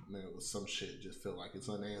away. Man, with some shit just feel like it's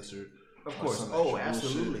unanswered. Of course. Oh,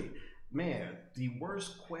 absolutely. Shit. Man, the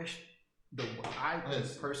worst question. I think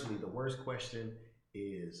personally, the worst question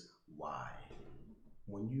is why.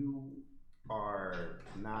 When you are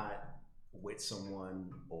not with someone,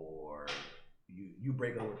 or you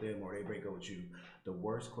break up with them, or they break up with you, the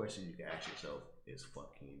worst question you can ask yourself is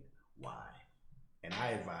fucking why. And I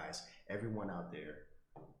advise everyone out there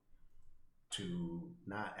to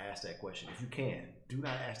not ask that question. If you can, do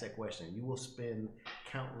not ask that question. You will spend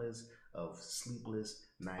countless of sleepless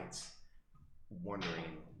nights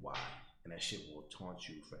wondering why. And that shit will taunt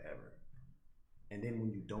you forever. And then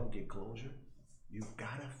when you don't get closure, you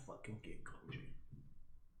gotta fucking get closure.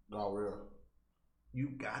 Oh, real. You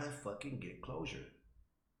gotta fucking get closure.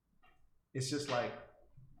 It's just like,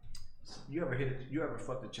 you ever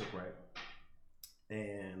fucked a chick, right?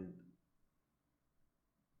 And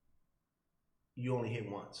you only hit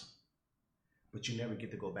once, but you never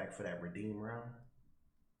get to go back for that redeem round.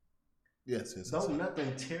 Yes. Don't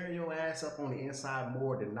nothing tear your ass up on the inside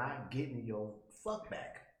more than not getting your fuck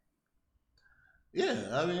back. Yeah,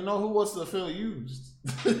 I mean, who wants to feel used?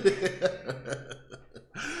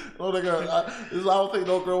 I don't think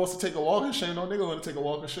no girl wants to take a walk of shame. No nigga want to take a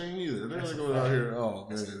walk of shame either. They're gonna go out here, oh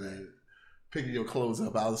man, picking your clothes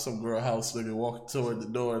up out of some girl house, nigga, walking toward the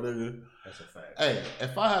door, nigga. That's a fact. Hey,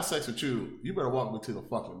 if I have sex with you, you better walk me to the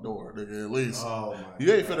fucking door, nigga. At least. Oh my.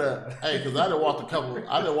 You ain't finna. Hey, because I done walked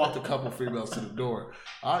a couple females to the door.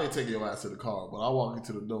 I ain't taking your ass to the car, but I walk you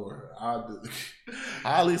to the door. I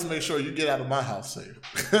at least make sure you get out of my house safe.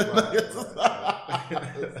 Right.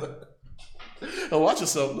 Watch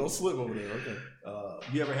yourself. Don't slip over there. Okay.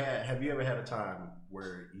 Have you ever had a time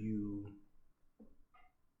where you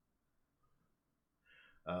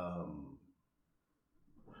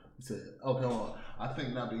said, "Oh, come on." I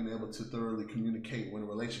think not being able to thoroughly communicate when a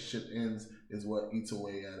relationship ends is what eats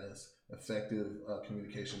away at us. Effective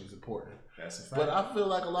communication is important. That's a fact. But I feel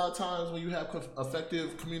like a lot of times when you have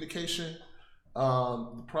effective communication,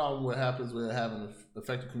 the problem what happens with having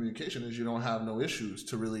effective communication is you don't have no issues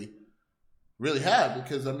to really have,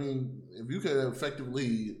 because I mean, if you can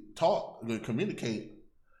effectively talk, communicate,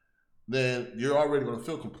 then you're already going to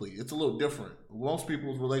feel complete. It's a little different. Most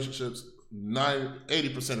people's relationships,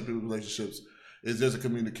 80% of people's relationships, is there's a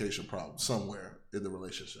communication problem somewhere in the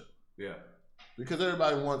relationship. Yeah. Because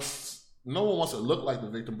no one wants to look like the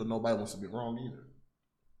victim, but nobody wants to be wrong either.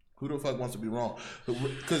 Who the fuck wants to be wrong?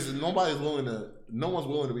 Because no one's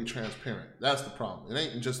willing to be transparent. That's the problem. It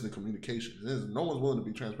ain't just the communication. No one's willing to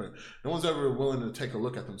be transparent. No one's ever willing to take a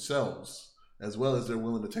look at themselves as well as they're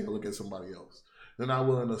willing to take a look at somebody else. They're not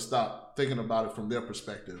willing to stop thinking about it from their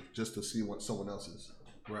perspective just to see what someone else is.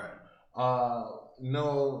 Right.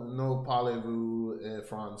 No parlez-vous en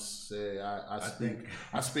français.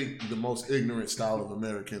 I speak the most ignorant style of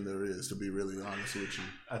American there is, to be really honest with you.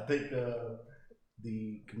 I think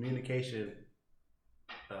the communication,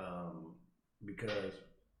 because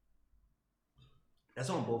that's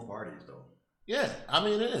on both parties though. Yeah, I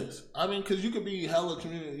mean it is. I mean, because you could be hella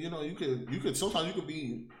community. You could sometimes you could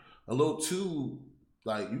be a little too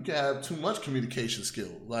like you can have too much communication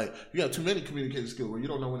skill. Like you have too many communication skill where you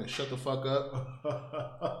don't know when to shut the fuck up,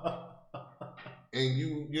 and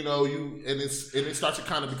it starts to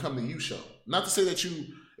kind of become the you show. Not to say that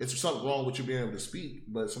it's something wrong with you being able to speak,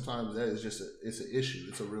 but sometimes that is just it's an issue.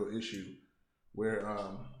 It's a real issue where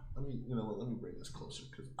let me bring this closer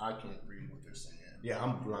because I can't read what they're saying. Yeah,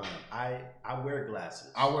 I'm blind. I wear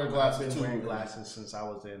glasses. I wear glasses. I've been too, wearing glasses since I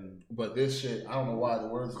was in. But this shit, I don't know why the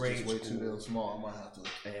words are just way too damn small. I might have to.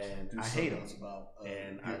 And do I hate them. About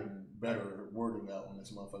getting better wording out on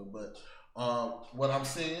this motherfucker. But what I'm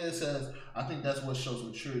saying is, I think that's what shows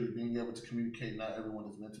maturity, being able to communicate. Not everyone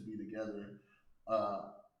is meant to be together.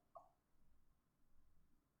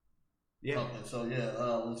 Yeah. Okay, so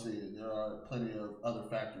let's see. There are plenty of other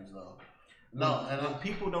factors though. No, and when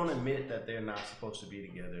people don't admit that they're not supposed to be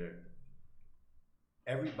together,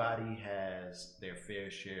 everybody has their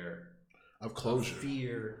fair share of closure,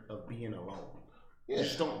 fear of being alone. Yeah. You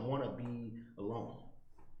just don't want to be alone.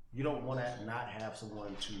 You don't want to not have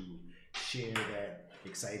someone to share that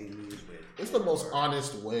exciting news with. It's the most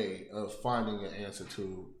honest way of finding an answer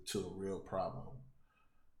to a real problem.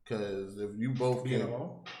 Because if you both being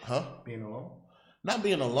alone, being alone. Not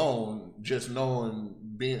being alone, just having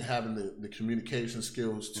the communication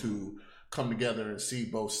skills to come together and see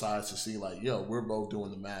both sides, to see like, yo, we're both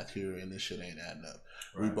doing the math here and this shit ain't adding up.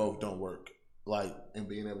 Right. We both don't work. Like, and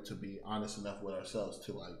being able to be honest enough with ourselves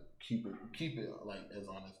to like keep it like as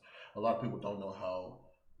honest. A lot of people don't know how.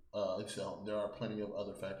 So there are plenty of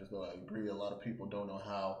other factors though. I agree. A lot of people don't know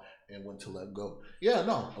how and when to let go. Yeah,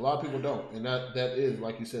 no, a lot of people don't, and that is,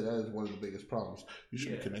 like you said, that is one of the biggest problems. You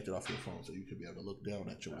should be connected off your phone so you could be able to look down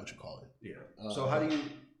at your what you call it. Yeah. So how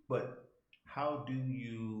do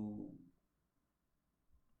you?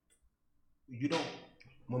 You don't.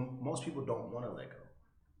 When most people don't want to let go.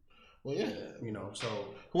 Well, yeah, So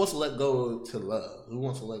who wants to let go to love? Who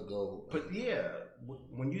wants to let go? But yeah,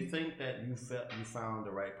 when you think that you found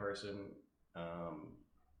the right person,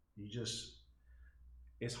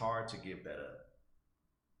 it's hard to give that up,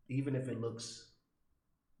 even if it looks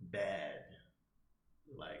bad.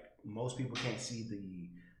 Like most people can't see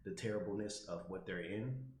the terribleness of what they're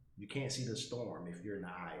in. You can't see the storm if you're in the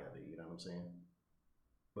eye of it. You know what I'm saying?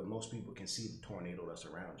 But most people can see the tornado that's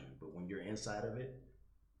around you. But when you're inside of it,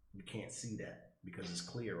 you can't see that because it's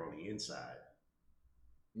clear on the inside.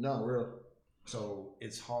 No, real. So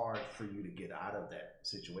it's hard for you to get out of that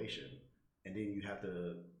situation. And then you have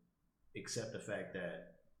to accept the fact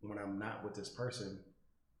that when I'm not with this person,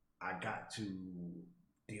 I got to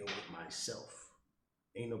deal with myself.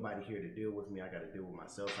 Ain't nobody here to deal with me. I got to deal with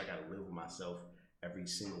myself. I got to live with myself every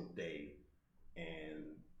single day.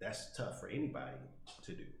 And that's tough for anybody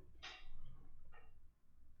to do.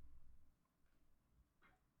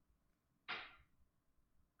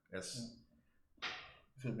 You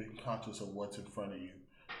should be conscious of what's in front of you.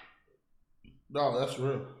 No, that's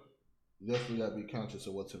real. You definitely gotta be conscious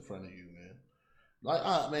of what's in front of you, man.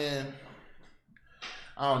 Like, man,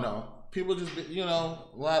 I don't know. People just,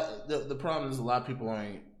 the problem is a lot of people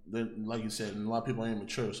ain't, like you said, and a lot of people ain't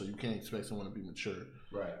mature, so you can't expect someone to be mature.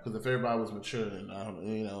 Right. Because if everybody was mature, and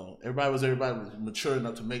everybody was mature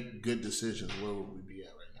enough to make good decisions, where would we be at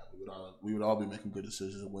right now? We would all be making good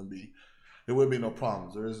decisions. There would be no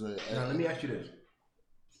problems. Now, let me ask you this.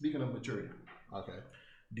 Speaking of maturity. Okay.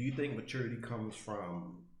 Do you think maturity comes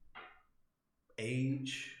from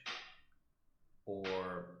age,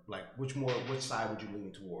 or like which side would you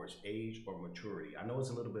lean towards, age or maturity? I know it's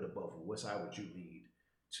a little bit of both. What side would you lead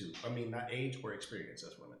to? I mean, not age or experience.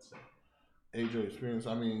 That's what I'm saying. Age or experience?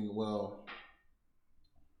 I mean, well,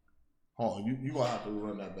 hold on. You gonna have to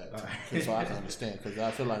run that back to me so I can understand, because I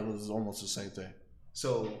feel like it was almost the same thing.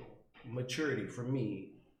 So maturity for me.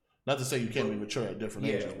 Not to say you can't be mature at different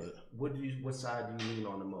ages, but what side do you lean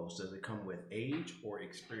on the most? Does it come with age or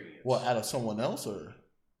experience? What, out of someone else or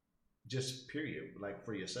just period? Like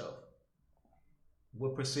for yourself,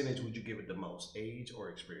 what percentage would you give it the most, age or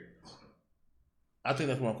experience? I think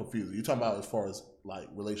that's what I'm confused. You're talking about as far as like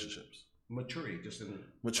relationships, maturity, just in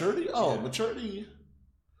maturity. Oh, yeah. Maturity.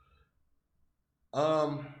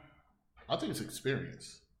 I think it's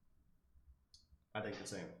experience. I think the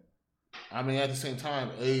same. I mean, at the same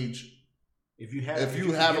time, age If you have, if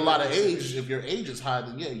you have a lot of age, if your age is high,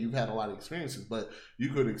 then yeah, you've had a lot of experiences, but you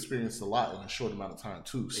could experience a lot in a short amount of time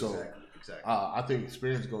too. So exactly. I think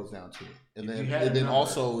experience goes down to it, and then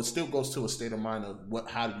also it still goes to a state of mind of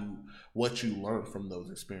what you learn from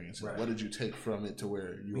those experiences. Right. What did you take from it to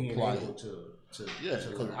where you apply it?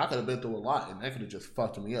 Because I could have been through a lot, and that could have just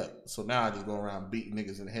fucked me up. So now I just go around beating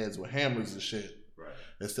niggas in the heads with hammers and shit. Right.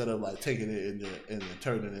 Instead of like taking it and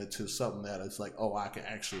turning it into something that it's like, oh, I can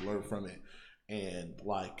actually learn from it. And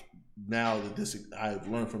like now that I've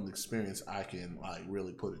learned from the experience, I can like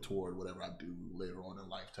really put it toward whatever I do later on in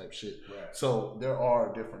life type shit. Right. So there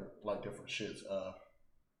are different shits.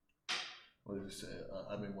 What did you say?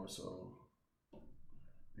 I mean more so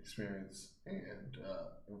experience and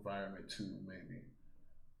environment too, maybe.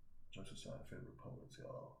 Just aside favorite poets,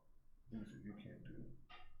 y'all. You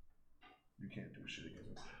can't do shit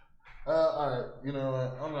against me. All right, you know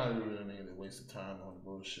what? I'm not even gonna need to waste the time on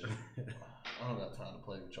bullshit. I don't got time to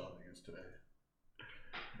play with y'all niggas today.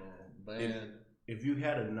 But if you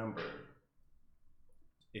had a number,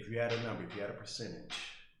 if you had a percentage,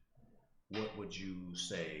 what would you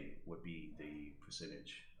say would be the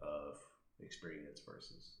percentage of experience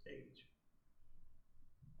versus age?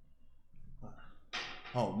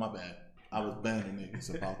 Oh, my bad. I was banning niggas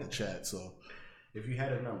about the chat, so. If you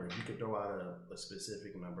had a number, if you could throw out a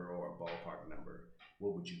specific number or a ballpark number,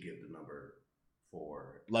 what would you give the number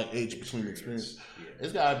for? Like age between experience? Yeah.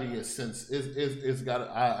 It's got to be a sense. It's got.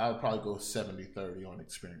 I would probably go 70-30 on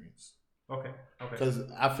experience. Okay.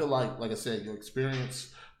 Because I feel like I said, your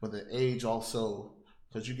experience, but the age also.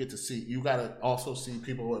 Because you get to see, you got to also see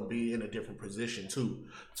people and be in a different position too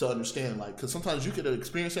to understand. Like, because sometimes you could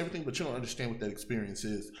experience everything, but you don't understand what that experience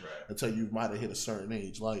is until you might have hit a certain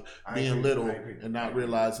age. Like being little and not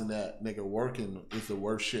realizing that nigga working is the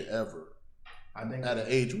worst shit ever. I think at an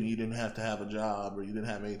age when you didn't have to have a job or you didn't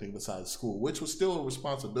have anything besides school, which was still a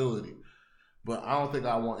responsibility. But I don't think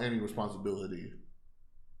I want any responsibility.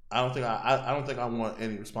 I don't think I want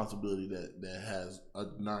any responsibility that has a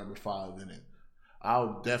 9 to 5 in it.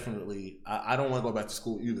 I'll definitely. I don't want to go back to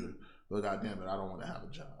school either, but goddamn it, I don't want to have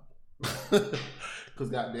a job.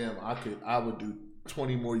 Because goddamn, I would do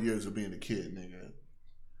 20 more years of being a kid, nigga,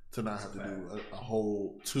 to not have to do a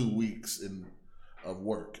whole 2 weeks of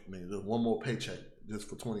work. Nigga, just one more paycheck just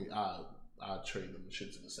for 20. I trade them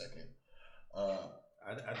shits in a second.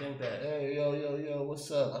 I think that. Hey, yo,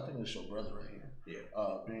 what's up? I think it's your brother right here.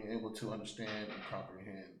 Yeah. Being able to understand and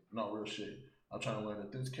comprehend. No, real shit. I'm trying to learn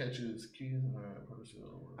that this catches keys in a person.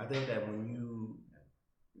 I think that when you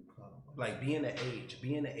like being the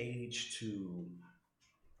age to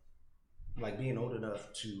like being old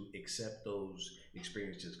enough to accept those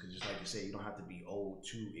experiences, because just like you say, you don't have to be old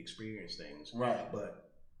to experience things. Right.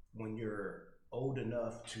 But when you're old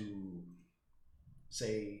enough to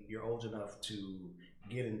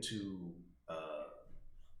get into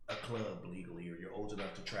a club legally, or you're old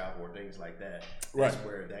enough to travel or things like that, that's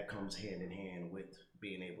where that comes hand in hand with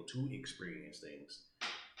being able to experience things.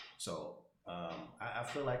 So I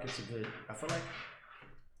feel like it's a good, I feel like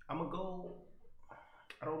I'm gonna go,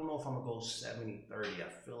 I don't know if I'm gonna go 70-30. I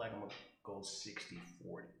feel like I'm gonna go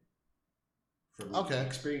 60-40 for me.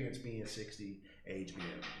 Experience being 60, age being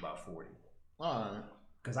about 40. All right.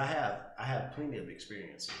 Because I have plenty of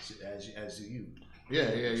experiences, as do you.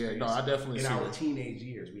 Yeah. No, I definitely in see our that. teenage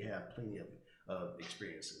years, we have plenty of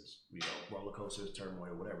experiences. You know, roller coasters,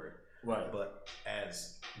 turmoil, whatever. Right. But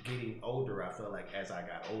as getting older, I felt like as I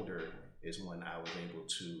got older is when I was able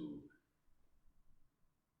to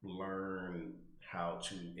learn how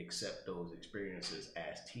to accept those experiences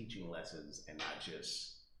as teaching lessons and not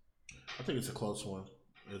just. I think it's a close one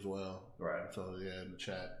as well. Right. So yeah, in the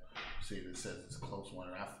chat, see it says it's a close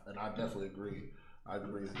one, and I definitely agree. I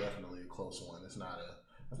agree, it's definitely a close one. It's not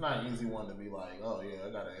an easy one to be like, oh yeah,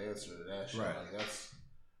 I got to answer to that shit. Right. Like that's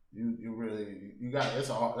you really got.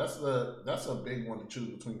 That's a big one to choose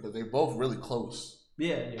between because they're both really close.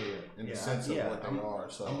 Yeah. In the sense of what they are.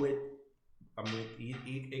 So I'm with.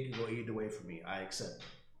 It can go either way for me. I accept.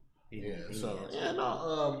 With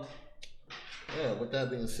that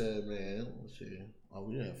being said, man, let's see. Oh,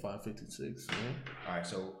 we at 5:56, man. All right,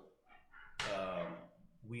 so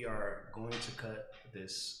we are going to cut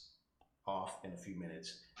this off in a few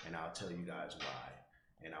minutes, and I'll tell you guys why.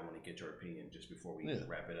 And I want to get your opinion just before we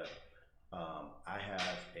wrap it up. I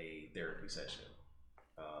have a therapy session.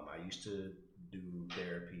 I used to do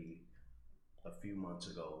therapy a few months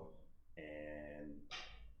ago, and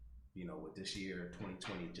you know, with this year,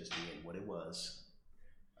 2020, just being what it was,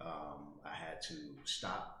 I had to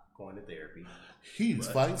stop going to therapy. He's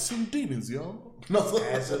fighting some demons, y'all.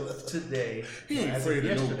 As of today, he ain't afraid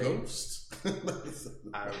of no ghosts.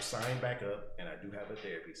 I signed back up, and I do have a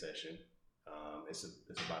therapy session. It's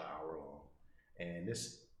about an hour long, and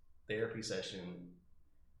this therapy session,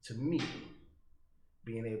 to me,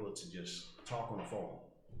 being able to just talk on the phone,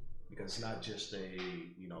 because it's not just sit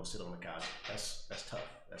on the couch. That's tough.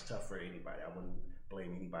 That's tough for anybody. I wouldn't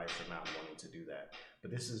blame anybody for not wanting to do that.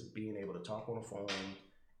 But this is being able to talk on the phone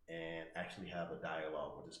and actually have a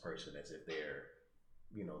dialogue with this person as if they're,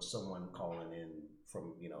 someone calling in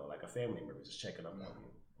from, like a family member just checking up on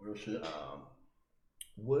you. Real shit.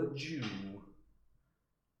 Would you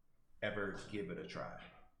ever give it a try?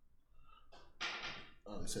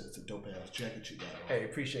 Oh, they said it's a dope ass jacket you got on. Hey,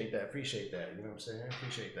 appreciate that. You know what I'm saying?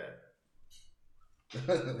 Appreciate that.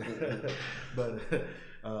 But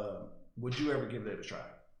would you ever give it a try?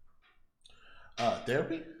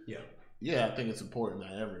 Therapy? Yeah. Yeah, I think it's important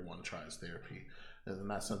that everyone tries therapy. It's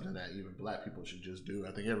not something that even black people should just do.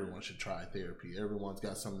 I think everyone should try therapy. Everyone's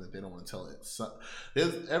got something that they don't want to tell it.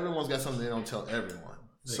 Everyone's got something they don't tell everyone.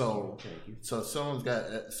 Thank you. So someone's got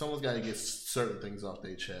to get certain things off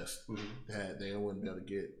their chest that they wouldn't be able to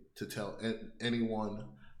get to tell anyone.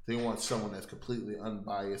 They want someone that's completely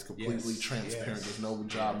unbiased, completely transparent. There's no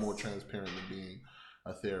job more transparent than being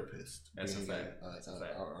a therapist, That's being a fact.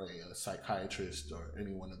 or a psychiatrist or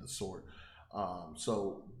anyone of the sort.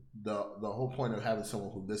 So the whole point of having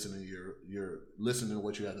someone who listens to you're listening to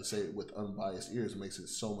what you have to say with unbiased ears makes it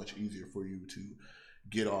so much easier for you to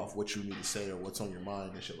get off what you need to say or what's on your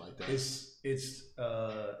mind and shit like that.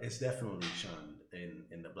 It's definitely shunned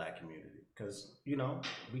in the black community because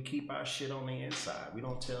we keep our shit on the inside. We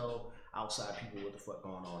don't tell outside people what the fuck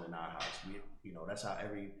going on in our house. That's how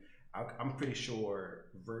I'm pretty sure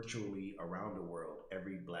virtually around the world,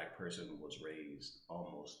 every black person was raised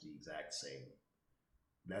almost the exact same.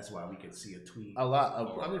 That's why we can see a tweet. A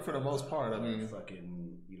lot. For the most part, we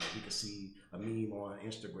could see a meme on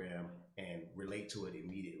Instagram and relate to it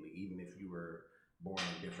immediately, even if you were born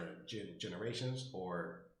in different generations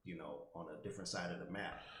or, on a different side of the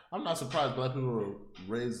map. I'm not surprised black people were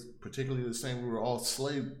raised particularly the same. We were all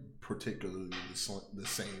slaved particularly the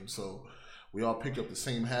same. So we all picked up the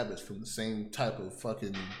same habits from the same type of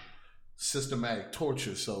fucking systematic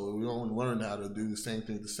torture. So we all learned how to do the same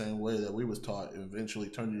thing the same way that we was taught and eventually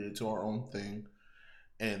turned it into our own thing.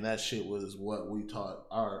 And that shit was what we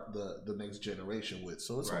taught the next generation with.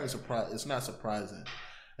 So it's only it's not surprising.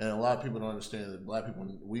 And a lot of people don't understand that black people,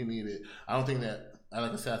 we need it. I don't think that,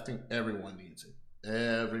 like I said, I think everyone needs it.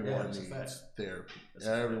 Everyone needs therapy.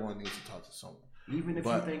 Everyone needs to talk to someone. Even if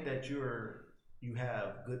you think that you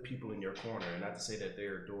have good people in your corner, and not to say that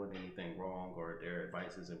they're doing anything wrong or their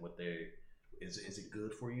advice isn't what is it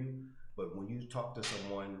good for you, but when you talk to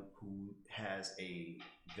someone who has a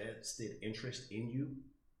vested interest in you,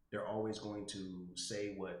 they're always going to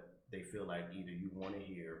say what they feel like either you want to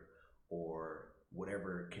hear or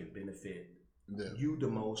whatever can benefit you the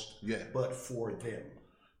most, but for them.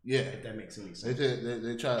 Yeah, if that makes any sense.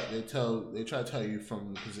 They try to tell you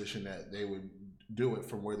from the position that they would do it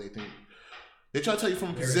from where they think. They try to tell you from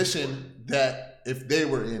a position that if they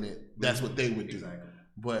were in it, that's what they would do. Exactly.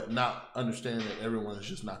 But not understanding that everyone is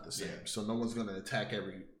just not the same. Yeah. So no one's going to attack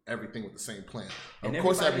everything with the same plan. Of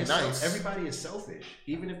course, that'd be nice. Everybody is selfish.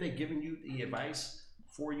 Even if they're giving you the advice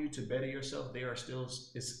for you to better yourself, they are still.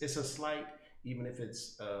 It's a slight. Even if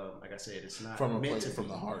it's like I said, it's not from a place from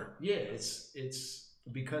the heart. Yeah, it's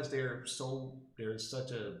because there's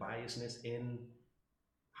such a biasness in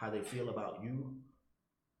how they feel about you.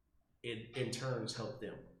 It in turns help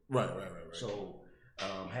them. Right. So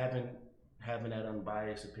having that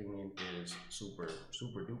unbiased opinion is super,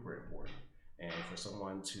 super duper important. And for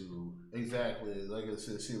someone to exactly, like I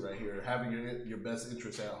said, see right here, having your best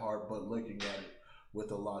interest at heart, but looking at it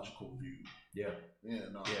with a logical view. Yeah.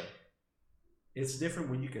 It's different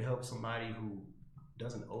when you can help somebody who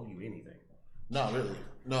doesn't owe you anything. No, really,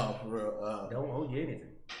 no, for real. Don't owe you anything.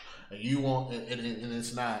 And you won't, and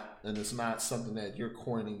it's not something that you're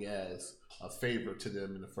coining as a favor to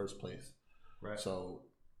them in the first place. Right. So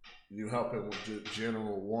you help it with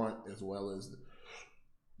general want as well as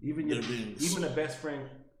even a best friend.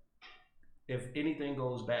 If anything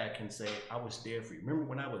goes bad, can say, "I was there for you." Remember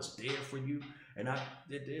when I was there for you, and I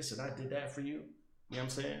did this and I did that for you. You know what I'm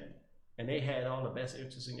saying? And they had all the best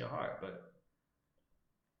interests in your heart, but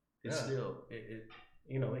it's still it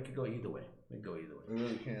could go either way. It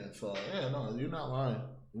really can. So no, you're not lying.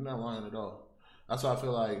 You're not lying at all. That's why I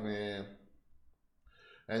feel like, man,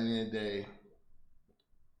 at the end of the day,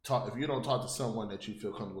 if you don't talk to someone that you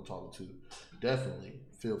feel comfortable talking to, definitely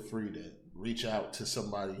feel free to reach out to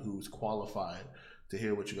somebody who's qualified to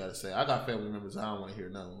hear what you got to say. I got family members, I don't want to hear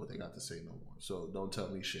nothing what they got to say no more. So don't tell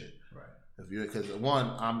me shit. Right. Because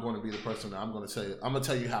one, I'm going to be the person that I'm going to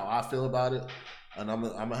tell you how I feel about it, and I'm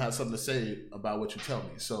gonna have something to say about what you tell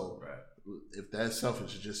me. So if that's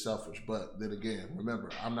selfish, it's just selfish. But then again, remember,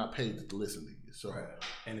 I'm not paid to listen to you. So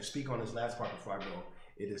and to speak on this last part before I go,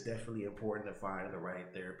 it is definitely important to find the right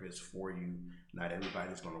therapist for you. Not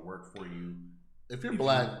everybody's going to work for you. If you're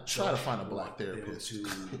black, try to find a black therapist.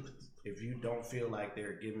 If you don't feel like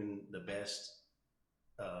they're giving the best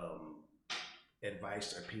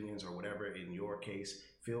advice, opinions, or whatever in your case,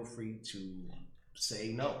 feel free to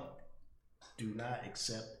say no. Do not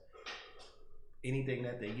accept anything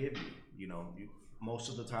that they give you. You know, most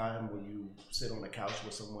of the time when you sit on the couch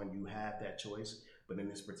with someone, you have that choice. But in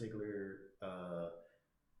this particular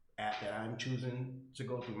app that I'm choosing to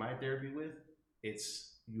go through my therapy with,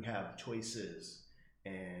 it's you have choices.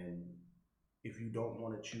 And if you don't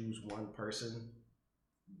want to choose one person,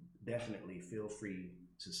 definitely feel free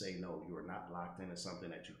to say no. You are not locked into something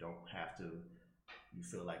that you don't have to, you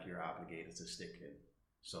feel like you're obligated to stick in.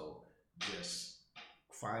 So just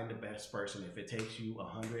find the best person. If it takes you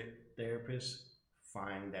 100 therapists,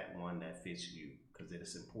 find that one that fits you, because it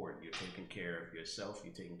is important. You're taking care of yourself,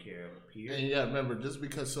 you're taking care of a peer. And yeah, remember, just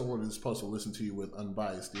because someone is supposed to listen to you with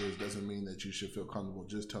unbiased ears doesn't mean that you should feel comfortable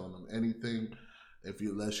just telling them anything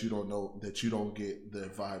unless you don't know that you don't get the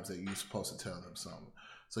vibes that you're supposed to tell them something.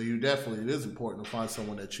 So it is important to find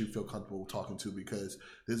someone that you feel comfortable talking to, because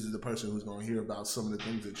this is the person who's going to hear about some of the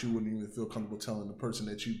things that you wouldn't even feel comfortable telling the person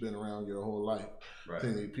that you've been around your whole life.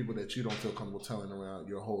 Right. People that you don't feel comfortable telling around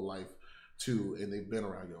your whole life too, and they've been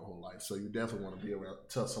around your whole life. So you definitely want to be around,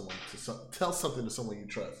 tell something to someone you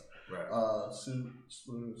trust. Right.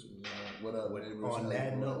 What up? On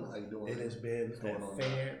that note, how you doing? It has been a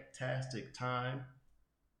fantastic time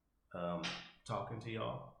talking to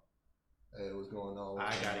y'all. Hey, what's going on?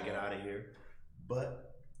 I got to get out of here.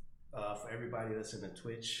 But for everybody that's in the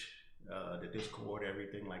Twitch, the Discord,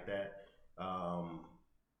 everything like that,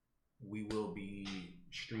 we will be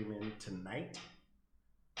streaming tonight.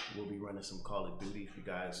 We'll be running some Call of Duty if you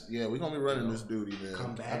guys. Yeah, we're going to be running this duty, man.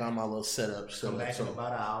 Come back. I got my little setup. Come back in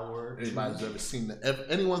about an hour.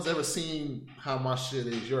 Anyone's ever seen how my shit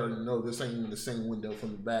is, you already know this ain't even the same window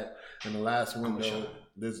from the back. And the last window,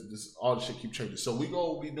 this all the shit keep changing. So we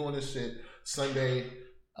gonna be doing this shit Sunday.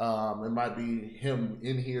 It might be him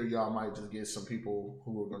in here. Y'all might just get some people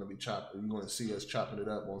who are gonna be chopping. You're gonna see us chopping it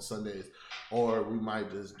up on Sundays, or we might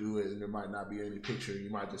just do it and there might not be any picture. You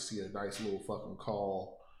might just see a nice little fucking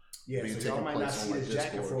call. Yeah, so y'all might not see this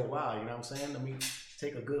jacket for a while. You know what I'm saying? Let me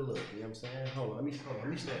take a good look. You know what I'm saying? Hold on. Let me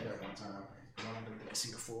stand up one time. Let me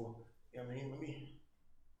see the full. You know what I mean? Let me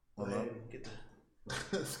go ahead and get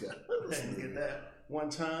get that one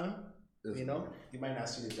time. You know, you might not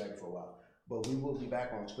see the jacket for a while, but we will be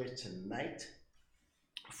back on Twitch tonight.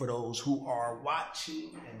 For those who are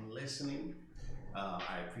watching and listening,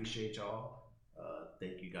 I appreciate y'all.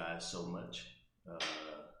 Thank you guys so much.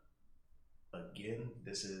 Again,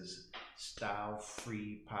 this is Style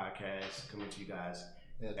Free Podcast coming to you guys.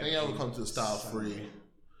 Yeah, thank y'all for coming to Style Free,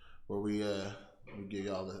 where we give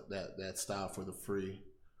y'all that style for the free.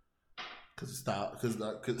 Cause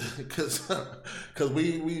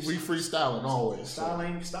we freestyling always. Style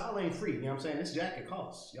ain't free. You know what I'm saying? This jacket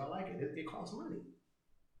costs. Y'all like it? It costs money.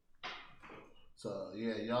 So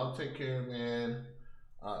yeah, y'all take care, man.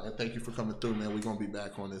 And thank you for coming through, man. We're gonna be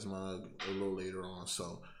back on this mug a little later on.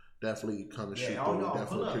 So definitely come and shoot through. No,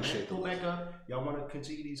 definitely appreciate it. Pull back up. Y'all want to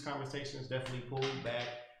continue these conversations? Definitely pull back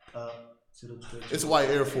up to the Twitch. It's White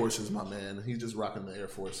Air Forces, my man. He's just rocking the Air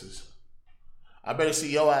Forces. I better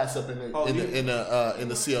see your ass up in the COD.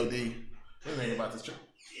 This ain't about this trip.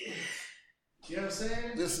 You know what I'm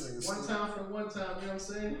saying? This one time for one time. You know what I'm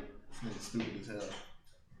saying? This nigga stupid as hell.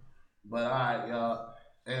 But all right, y'all.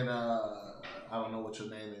 And I don't know what your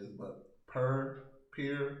name is, but Pyre.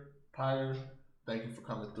 Thank you for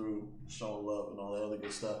coming through, showing love and all that other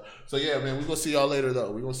good stuff. So yeah, man, we gonna see y'all later though.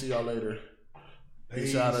 We gonna see y'all later.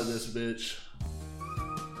 Peace out of this bitch.